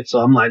parents. So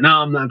I'm like, no,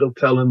 I'm not going to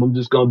tell them. I'm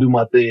just going to do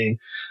my thing.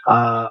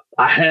 I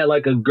had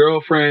like a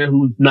girlfriend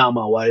who's not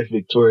my wife,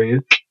 Victoria.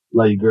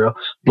 Love you, girl.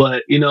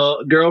 But,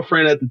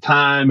 girlfriend at the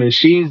time, and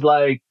she's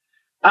like,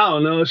 I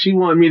don't know. She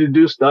wanted me to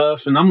do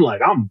stuff, and I'm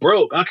like, I'm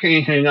broke. I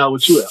can't hang out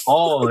with you at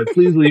all. Like,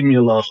 please leave me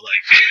alone.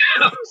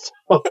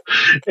 Like,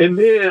 and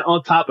then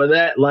on top of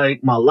that, like,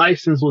 my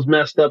license was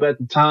messed up at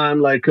the time.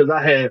 Like, cause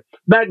I had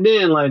back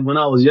then, like, when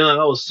I was young,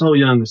 I was so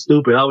young and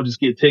stupid. I would just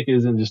get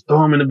tickets and just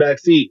throw them in the back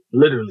seat,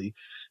 literally.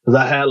 Cause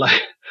I had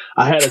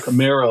a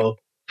Camaro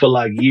for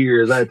like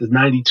years. I had this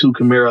 92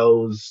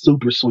 Camaro, it was a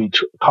super sweet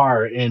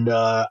car, and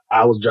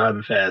I was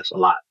driving fast a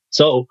lot.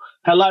 So,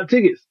 had a lot of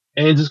tickets.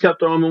 And just kept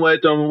throwing them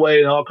away,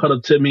 and all caught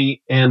up to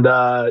me. And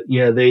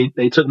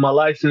they took my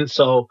license.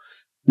 So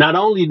not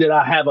only did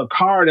I have a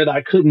car that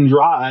I couldn't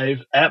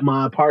drive at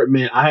my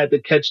apartment, I had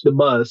to catch the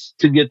bus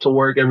to get to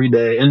work every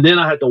day. And then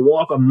I had to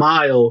walk a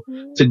mile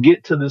to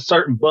get to the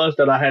certain bus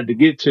that I had to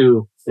get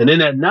to. And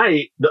then at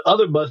night, the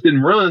other bus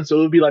didn't run. So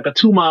it would be like a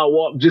 2-mile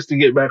walk just to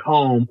get back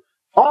home.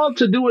 All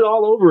to do it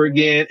all over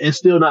again and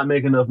still not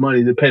make enough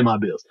money to pay my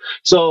bills.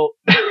 So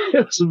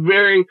it was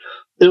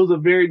a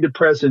very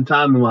depressing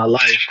time in my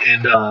life.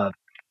 And I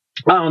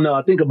don't know.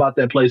 I think about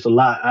that place a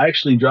lot. I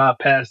actually drive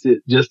past it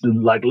just to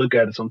like look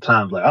at it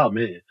sometimes. Like, oh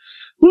man,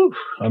 whew,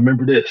 I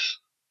remember this.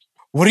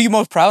 What are you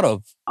most proud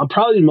of? I'm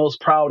probably most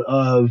proud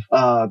of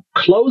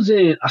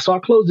closing. I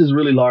closed this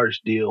really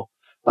large deal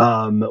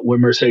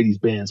with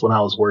Mercedes-Benz when I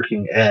was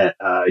working at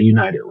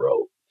United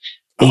Road.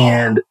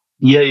 And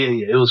yeah.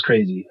 It was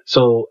crazy.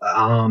 So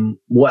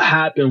what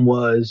happened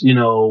was,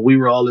 we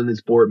were all in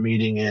this board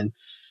meeting and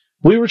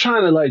we were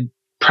trying to like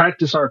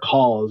practice our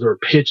calls or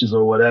pitches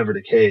or whatever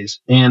the case.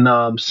 And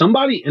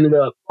somebody ended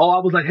up, I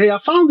was like, hey, I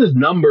found this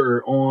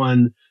number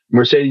on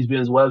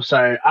Mercedes-Benz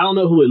website. I don't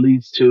know who it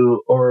leads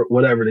to or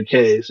whatever the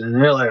case. And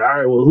they're like, all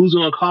right, well, who's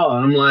going to call?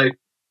 And I'm like,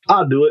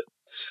 I'll do it.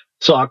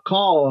 So I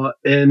call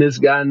and this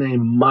guy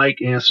named Mike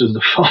answers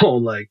the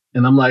phone,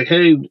 and I'm like,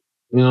 hey,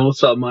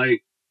 what's up,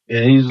 Mike?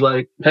 And he's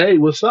like, hey,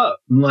 what's up?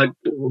 I'm like,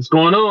 what's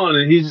going on?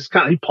 And he just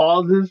he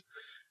pauses.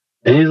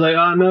 And he's like,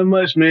 oh, not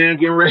much, man.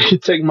 Getting ready to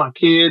take my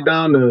kid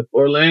down to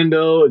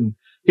Orlando. And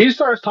he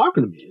starts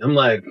talking to me. I'm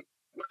like,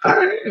 all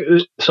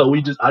right. So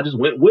I just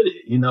went with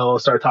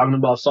it, started talking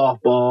about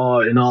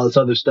softball and all this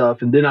other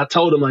stuff. And then I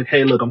told him like,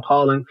 hey, look, I'm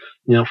calling,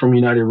 from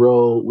United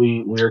Road.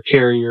 We're a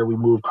carrier. We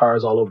move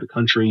cars all over the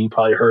country. You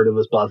probably heard of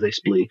us, Blase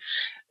Splee.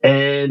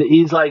 And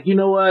he's like, you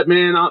know what,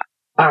 man? All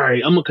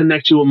right, I'm going to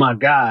connect you with my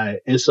guy.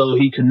 And so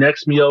he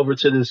connects me over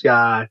to this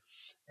guy.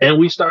 And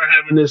we start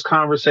having this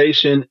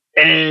conversation,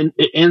 and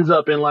it ends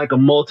up in like a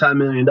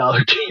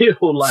multi-million-dollar deal,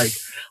 like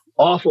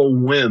off a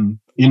whim.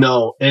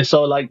 And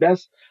so like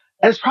that's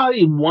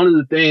probably one of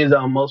the things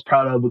I'm most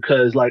proud of,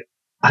 because like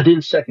I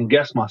didn't second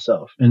guess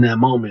myself in that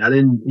moment. I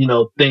didn't,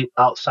 think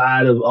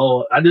outside of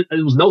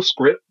it was no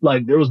script.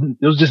 Like it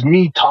was just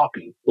me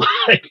talking.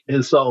 Like,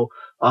 and so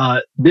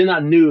then I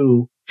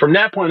knew from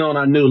that point on,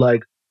 I knew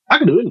like I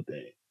can do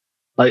anything.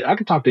 Like I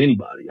can talk to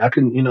anybody. I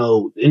can,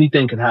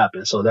 anything can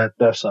happen. So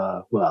that's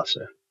what I'll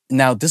say.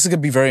 Now, this is going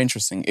to be very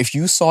interesting. If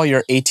you saw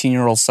your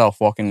 18-year-old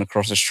self walking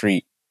across the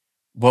street,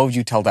 what would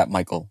you tell that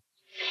Michael?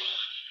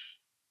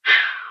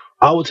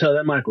 I would tell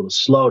that Michael to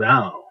slow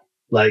down.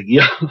 Like,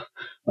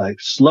 like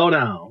slow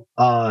down.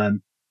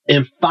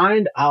 And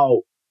find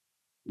out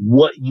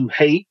what you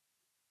hate,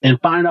 and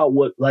find out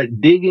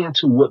dig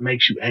into what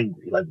makes you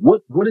angry. Like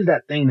what is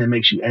that thing that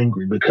makes you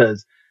angry?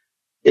 Because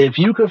if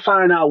you can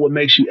find out what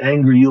makes you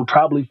angry, you'll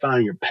probably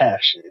find your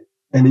passion.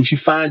 And if you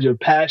find your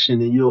passion,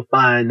 then you'll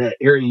find that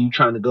area you're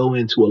trying to go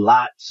into a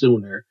lot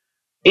sooner.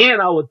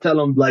 And I would tell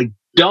them, like,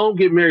 don't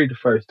get married the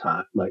first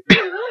time. Like,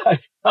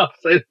 I'll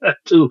say that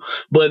too.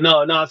 But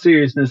no,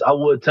 seriousness, I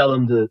would tell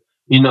them to,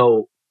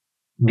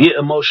 get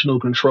emotional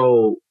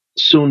control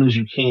soon as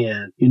you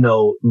can,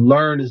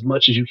 learn as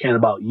much as you can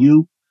about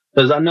you.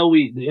 Because I know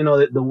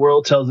the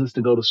world tells us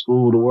to go to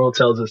school. The world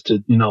tells us to,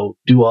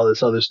 do all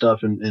this other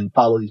stuff and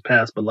follow these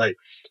paths. But like,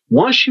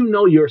 once you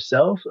know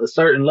yourself a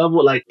certain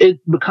level, like it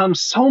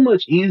becomes so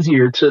much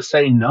easier to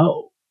say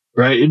no,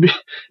 right?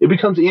 It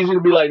becomes easier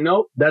to be like,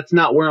 no, that's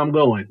not where I'm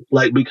going.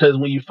 Like, because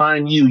when you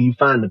find you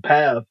find the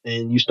path,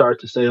 and you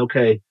start to say,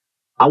 okay,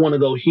 I want to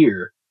go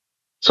here.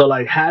 So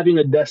like having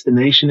a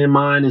destination in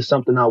mind is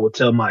something I would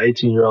tell my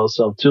 18-year-old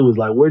self too, is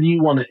like, where do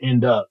you want to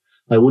end up?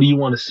 Like, what do you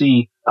want to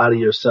see out of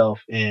yourself?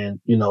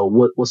 And,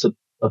 what's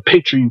a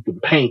picture you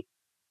can paint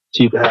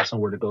so you can have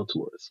somewhere to go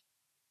towards.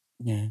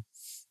 Yeah.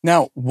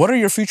 Now, what are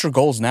your future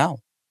goals now?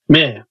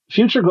 Man,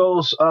 future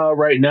goals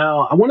right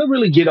now, I want to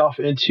really get off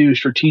into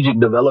strategic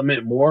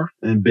development more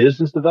and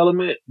business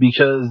development,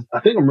 because I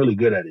think I'm really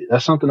good at it.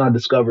 That's something I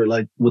discovered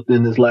like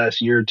within this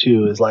last year or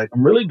two, is like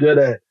I'm really good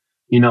at,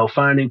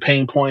 finding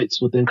pain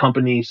points within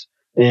companies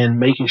and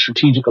making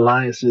strategic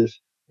alliances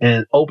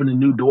and opening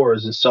new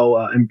doors. And so,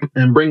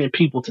 and bringing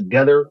people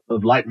together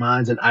of like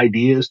minds and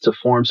ideas to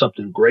form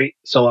something great.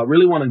 So I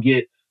really want to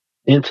get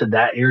into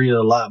that area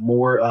a lot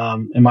more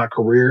in my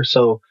career.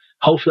 So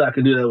hopefully I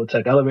can do that with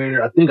Tech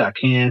Elevator. I think I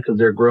can, because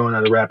they're growing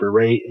at a rapid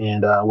rate,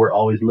 and we're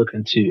always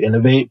looking to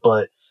innovate.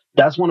 But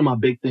that's one of my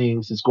big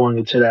things, is going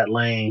into that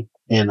lane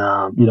and,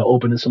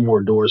 opening some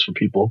more doors for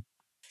people.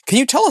 Can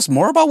you tell us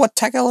more about what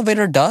Tech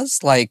Elevator does?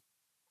 Like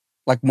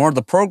more of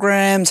the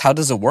programs, how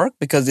does it work?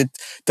 Because it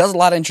does a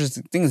lot of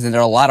interesting things, and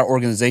there are a lot of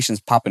organizations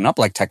popping up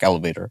like Tech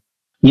Elevator.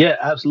 Yeah,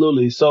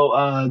 absolutely.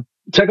 So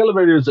Tech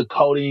Elevator is a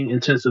coding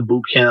intensive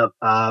boot camp.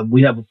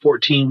 We have a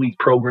 14-week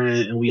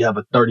program, and we have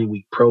a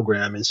 30-week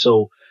program. And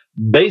so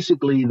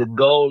basically the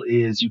goal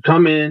is you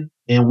come in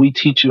and we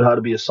teach you how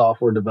to be a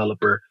software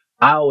developer.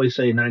 I always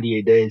say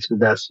 98 days,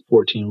 because that's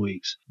 14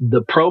 weeks.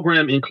 The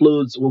program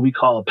includes what we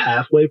call a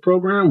pathway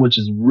program, which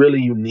is really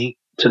unique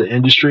to the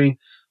industry.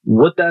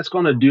 What that's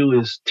going to do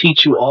is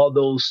teach you all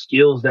those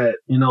skills that,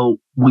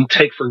 we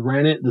take for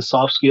granted, the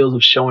soft skills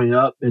of showing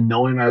up and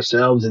knowing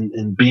ourselves,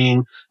 and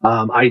being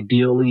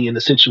ideally in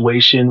a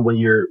situation when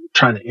you're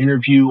trying to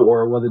interview,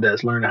 or whether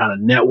that's learning how to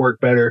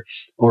network better,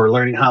 or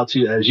learning how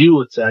to, as you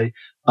would say,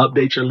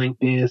 update your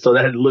LinkedIn so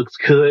that it looks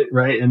good,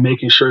 right? And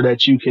making sure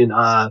that you can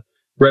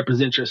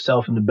represent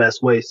yourself in the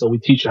best way. So we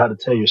teach you how to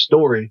tell your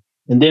story.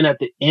 And then at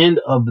the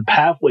end of the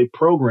pathway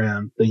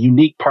program, the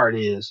unique part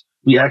is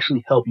we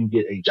actually help you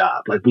get a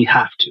job. Like, we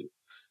have to.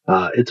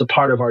 It's a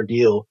part of our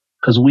deal,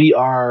 because we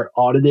are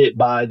audited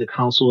by the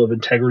Council of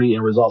Integrity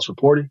and Results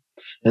Reporting.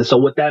 And so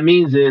what that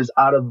means is,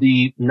 out of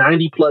the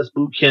 90 plus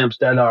boot camps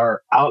that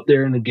are out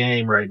there in the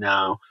game right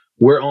now,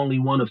 we're only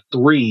one of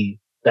 3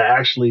 that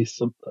actually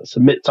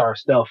submits our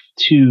stuff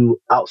to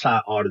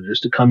outside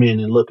auditors to come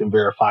in and look and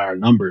verify our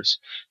numbers.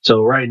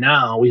 So right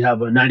now we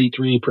have a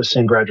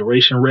 93%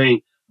 graduation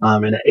rate,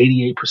 and an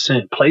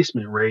 88%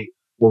 placement rate,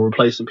 where we're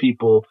placing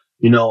people,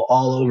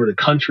 all over the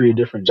country in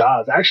different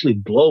jobs, actually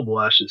global,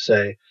 I should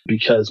say,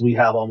 because we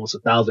have almost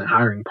 1,000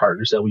 hiring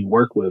partners that we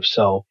work with.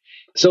 So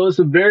it's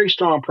a very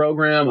strong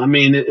program. I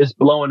mean, it's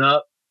blowing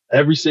up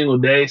every single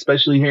day,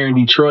 especially here in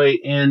Detroit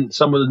and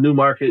some of the new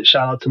markets.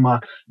 Shout out to my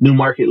new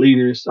market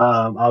leaders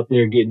out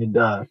there getting it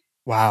done.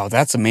 Wow,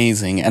 that's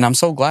amazing. And I'm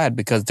so glad,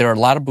 because there are a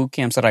lot of boot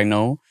camps that I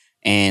know,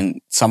 and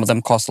some of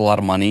them cost a lot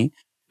of money.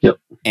 Yep.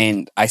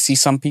 And I see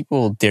some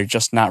people, they're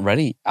just not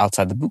ready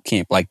outside the boot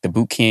camp. Like, the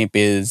boot camp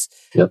is,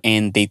 Yep.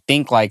 and they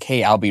think like,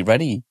 hey, I'll be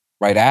ready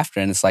right after.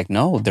 And it's like,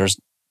 no, there's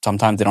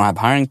sometimes they don't have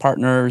hiring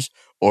partners,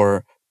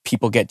 or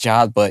people get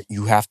jobs, but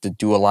you have to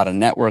do a lot of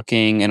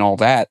networking and all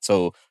that.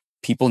 So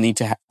people need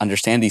to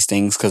understand these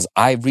things, because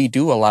I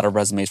redo a lot of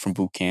resumes from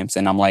boot camps,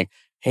 and I'm like,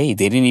 hey,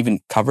 they didn't even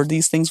cover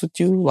these things with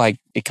you. Like,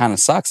 it kind of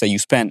sucks that you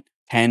spent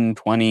 10,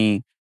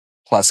 20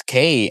 plus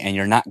K and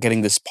you're not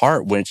getting this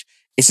part, which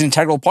is an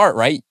integral part,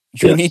 right?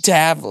 You need to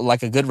have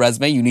like a good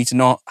resume. You need to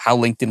know how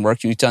LinkedIn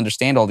works. You need to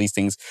understand all these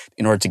things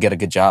in order to get a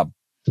good job.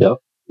 Yep.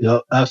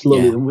 Yep.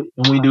 Absolutely. Yeah.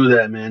 And we do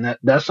that, man.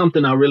 That's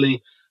something I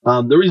really,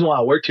 the reason why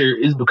I worked here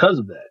is because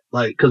of that.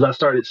 Like, cause I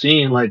started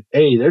seeing like,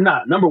 hey, they're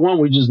not, number one,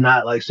 we're just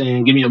not like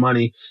saying, give me your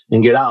money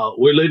and get out.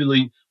 We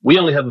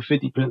only have a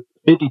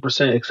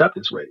 50%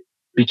 acceptance rate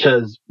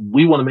because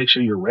we want to make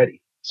sure you're ready.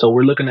 So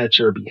we're looking at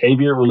your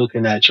behavior. We're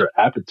looking at your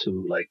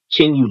aptitude. Like,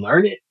 can you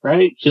learn it?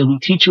 Right? Can we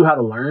teach you how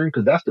to learn?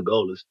 Cause that's the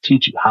goal, is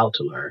teach you how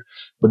to learn.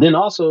 But then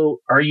also,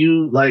 are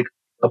you like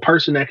a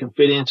person that can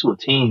fit into a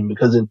team?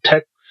 Because in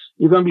tech,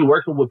 you're going to be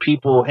working with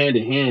people hand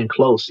in hand,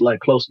 close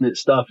knit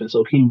stuff. And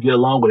so can you get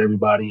along with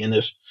everybody? And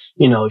if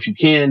you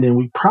can, then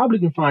we probably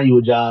can find you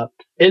a job.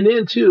 And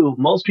then too,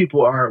 most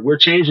people we're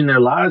changing their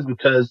lives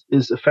because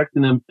it's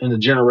affecting them in a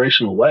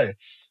generational way.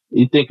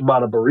 You think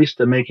about a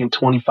barista making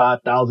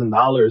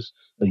 $25,000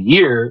 a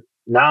year.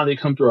 Now they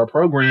come through our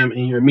program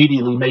and you're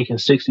immediately making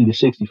 60 to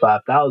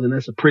 65,000.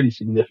 That's a pretty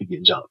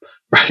significant jump,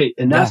 right?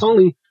 And that's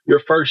only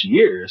your first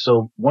year.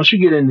 So once you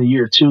get into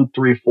year 2,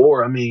 3,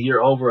 4, I mean,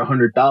 you're over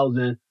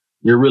 100,000.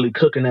 You're really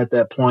cooking at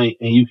that point,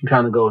 and you can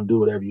kind of go and do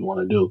whatever you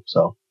want to do.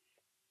 So,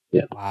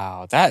 yeah.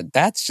 Wow,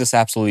 that's just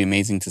absolutely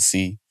amazing to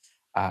see.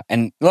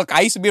 And look, I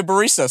used to be a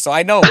barista, so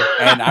I know.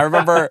 And I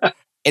remember,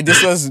 and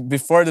this was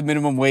before the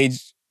minimum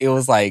wage. It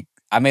was like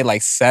I made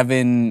like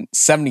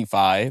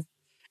 $7.75,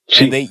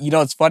 and they,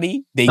 it's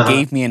funny. They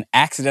gave me an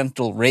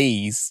accidental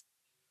raise,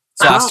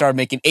 so I started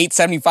making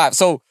 $8.75.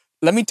 So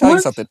let me tell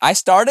you something. I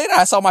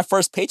saw my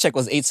first paycheck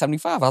was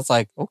 $8.75. I was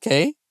like,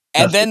 okay,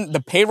 and then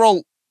the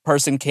payroll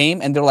person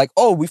came and they're like,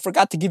 oh, we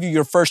forgot to give you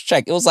your first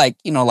check. It was like,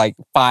 like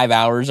 5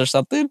 hours or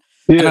something.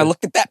 Yeah. And I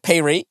looked at that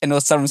pay rate and it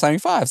was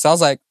 $7.75. So I was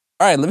like,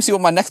 all right, let me see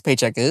what my next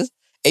paycheck is.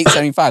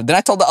 $8.75. Then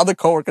I told the other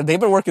coworker, they've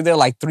been working there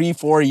like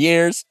 3-4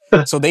 years.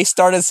 So they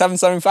started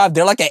 $7.75.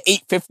 They're like at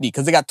 $8.50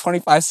 because they got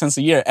 25 cents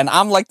a year. And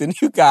I'm like the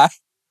new guy.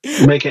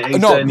 Making $8.75.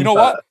 No, you know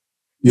what?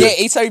 Yeah,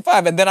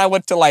 $8.75. And then I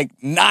went to like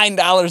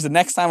 $9 the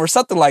next time or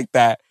something like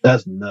that.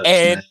 That's nuts,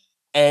 man.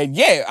 And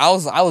yeah, I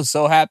was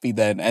so happy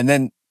then. And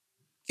then,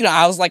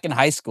 I was like in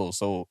high school,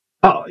 so.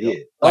 Oh yeah,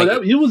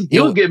 you was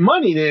getting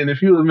money then if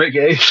you was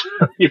making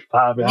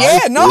 $8.75.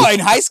 Yeah, no,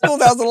 in high school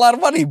that was a lot of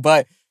money.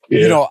 But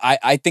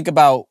I think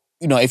about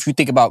if you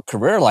think about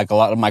career, like a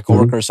lot of my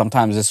coworkers,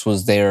 sometimes this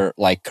was their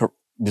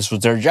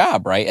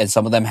job, right? And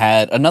some of them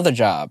had another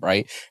job,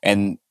 right?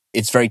 And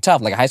it's very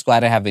tough. Like high school, I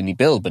didn't have any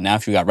bills, but now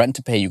if you got rent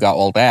to pay, you got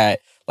all that.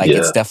 Like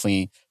it's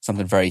definitely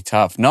something very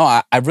tough. No,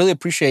 I really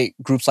appreciate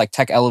groups like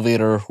Tech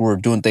Elevator who are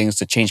doing things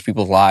to change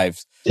people's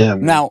lives. Yeah.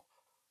 Man. Now,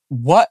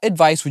 what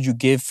advice would you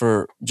give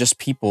for just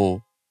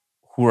people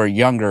who are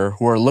younger,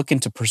 who are looking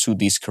to pursue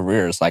these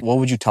careers? Like, what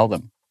would you tell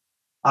them?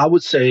 I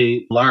would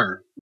say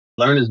learn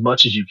as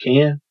much as you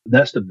can.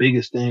 That's the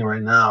biggest thing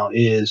right now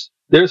is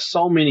there's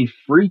so many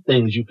free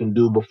things you can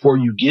do before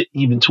you get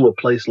even to a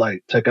place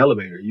like Tech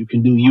Elevator. You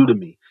can do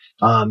Udemy.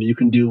 You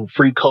can do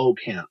free code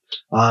camp.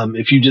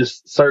 If you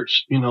just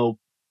search,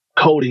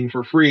 coding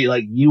for free,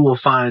 like you will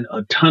find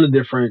a ton of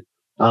different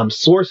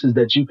sources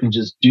that you can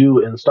just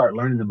do and start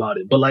learning about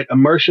it. But like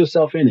immerse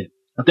yourself in it.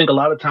 I think a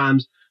lot of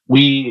times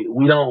we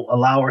don't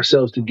allow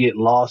ourselves to get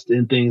lost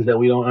in things that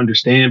we don't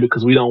understand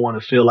because we don't want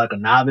to feel like a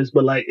novice.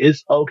 But like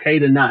it's okay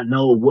to not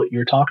know what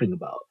you're talking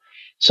about.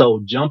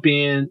 So jump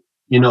in,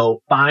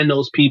 find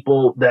those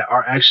people that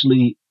are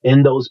actually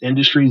in those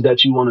industries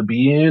that you want to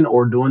be in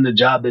or doing the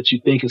job that you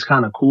think is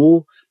kind of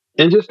cool.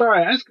 And just start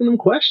asking them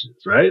questions,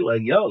 right?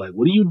 Like,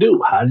 what do you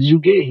do? How did you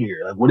get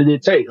here? Like, what did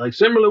it take? Like,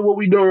 similar to what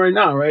we're doing right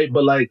now, right?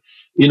 But like,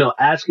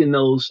 asking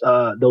those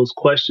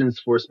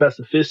questions for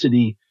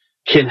specificity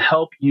can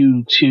help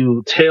you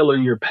to tailor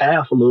your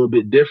path a little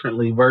bit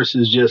differently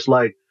versus just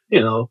like,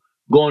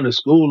 going to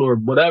school or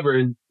whatever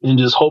and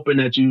just hoping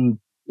that you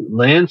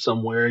land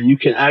somewhere. You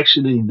can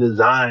actually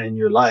design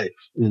your life.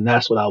 And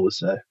that's what I would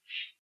say.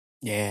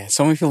 Yeah.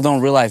 So many people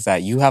don't realize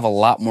that you have a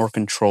lot more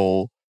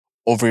control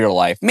over your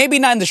life. Maybe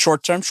not in the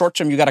short term. Short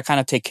term, you got to kind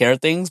of take care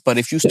of things. But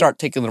if you start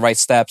taking the right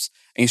steps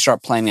and you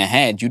start planning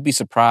ahead, you'd be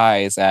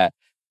surprised at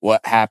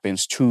what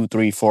happens 2,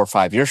 3, 4,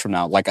 5 years from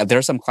now. Like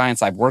there's some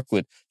clients I've worked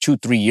with 2,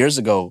 3 years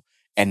ago,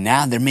 and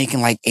now they're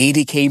making like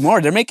 $80K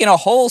more. They're making a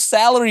whole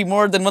salary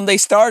more than when they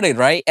started,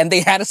 right? And they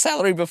had a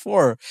salary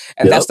before.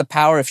 And that's the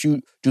power if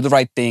you do the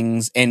right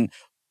things. And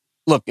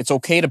look, it's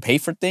okay to pay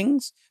for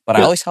things, but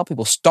I always tell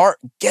people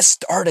get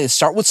started.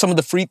 Start with some of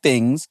the free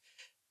things.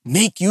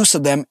 Make use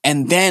of them.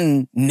 And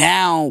then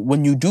now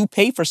when you do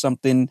pay for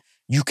something,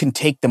 you can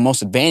take the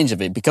most advantage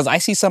of it. Because I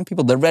see some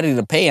people, they're ready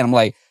to pay. And I'm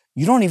like,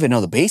 you don't even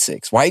know the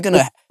basics. Why are you going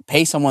to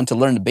pay someone to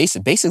learn the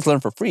basics? Basics learn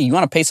for free. You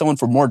want to pay someone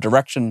for more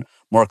direction,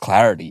 more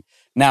clarity.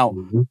 Now,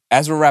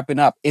 as we're wrapping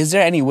up, is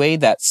there any way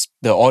that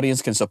the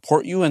audience can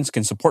support you and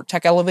can support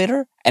Tech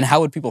Elevator? And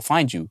how would people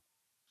find you?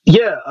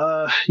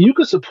 Yeah, you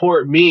can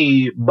support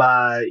me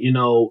by,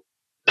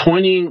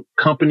 pointing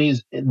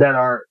companies that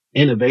are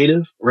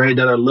innovative, right?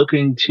 That are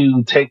looking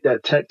to take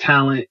that tech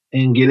talent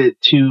and get it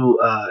to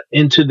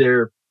into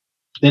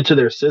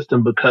their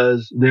system,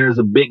 because there's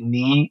a big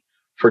need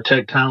for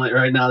tech talent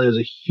right now. There's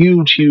a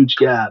huge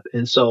gap.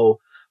 And so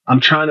I'm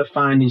trying to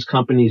find these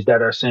companies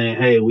that are saying,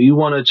 hey, we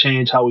want to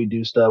change how we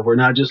do stuff. We're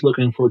not just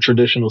looking for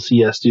traditional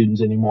CS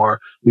students anymore.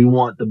 We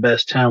want the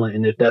best talent.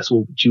 And if that's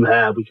what you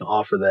have, we can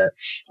offer that.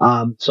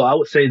 So I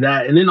would say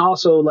that. And then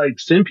also like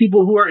send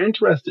people who are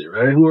interested,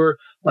 right? Who are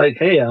like,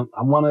 hey, I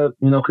want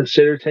to,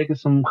 consider taking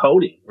some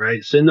coding,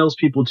 right? Send those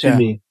people to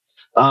me.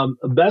 The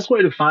best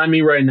way to find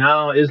me right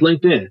now is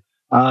LinkedIn.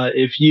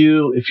 If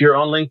you're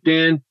on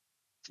LinkedIn,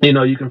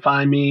 you can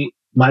find me,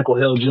 Michael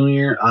Hale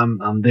Jr.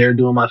 I'm there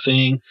doing my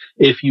thing.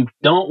 If you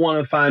don't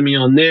want to find me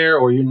on there,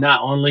 or you're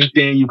not on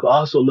LinkedIn, you can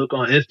also look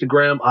on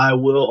Instagram. I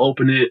will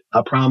open it.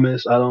 I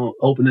promise. I don't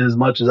open it as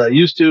much as I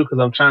used to, because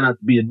I'm trying not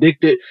to be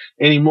addicted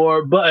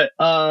anymore. But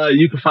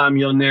you can find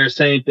me on there.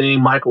 Same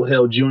thing, Michael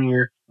Hale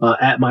Jr.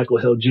 At Michael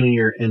Hale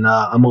Jr. And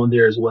I'm on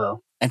there as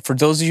well. And for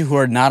those of you who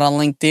are not on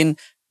LinkedIn,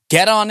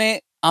 get on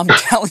it. I'm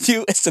telling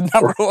you, it's the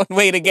number one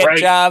way to get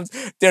jobs.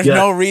 There's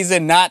no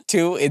reason not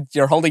to.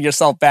 You're holding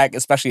yourself back,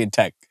 especially in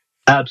tech.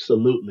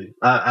 Absolutely.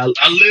 I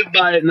live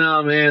by it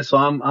now, man. So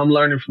I'm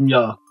learning from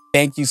y'all.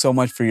 Thank you so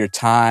much for your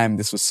time.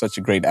 This was such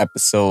a great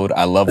episode.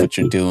 I love what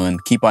you're doing.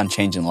 Keep on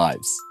changing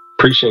lives.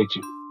 Appreciate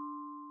you.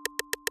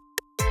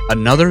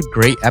 Another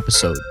great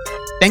episode.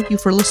 Thank you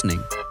for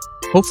listening.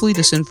 Hopefully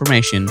this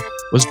information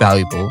was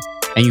valuable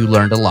and you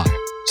learned a lot.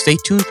 Stay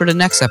tuned for the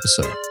next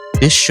episode.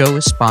 This show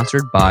is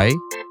sponsored by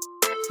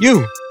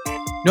you.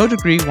 No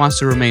Degree wants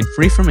to remain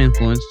free from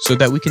influence so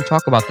that we can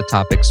talk about the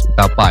topics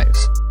without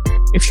bias.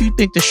 If you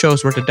think the show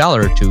is worth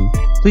 $1 or $2,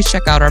 please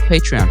check out our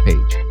Patreon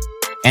page.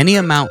 Any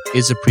amount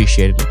is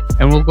appreciated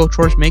and will go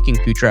towards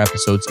making future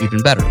episodes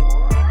even better.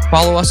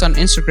 Follow us on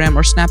Instagram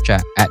or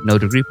Snapchat at No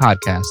Degree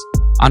Podcast,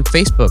 on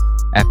Facebook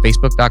at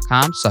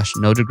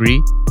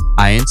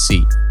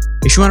facebook.com/NoDegreeINC.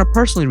 If you want to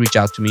personally reach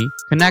out to me,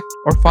 connect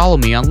or follow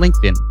me on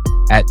LinkedIn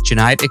at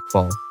Junaid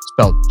Iqbal,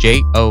 spelled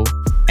Jonaed,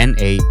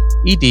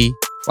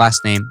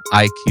 last name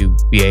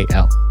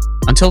Iqbal.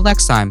 Until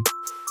next time,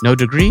 no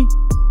degree,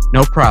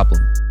 no problem.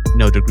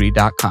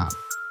 NoDegree.com.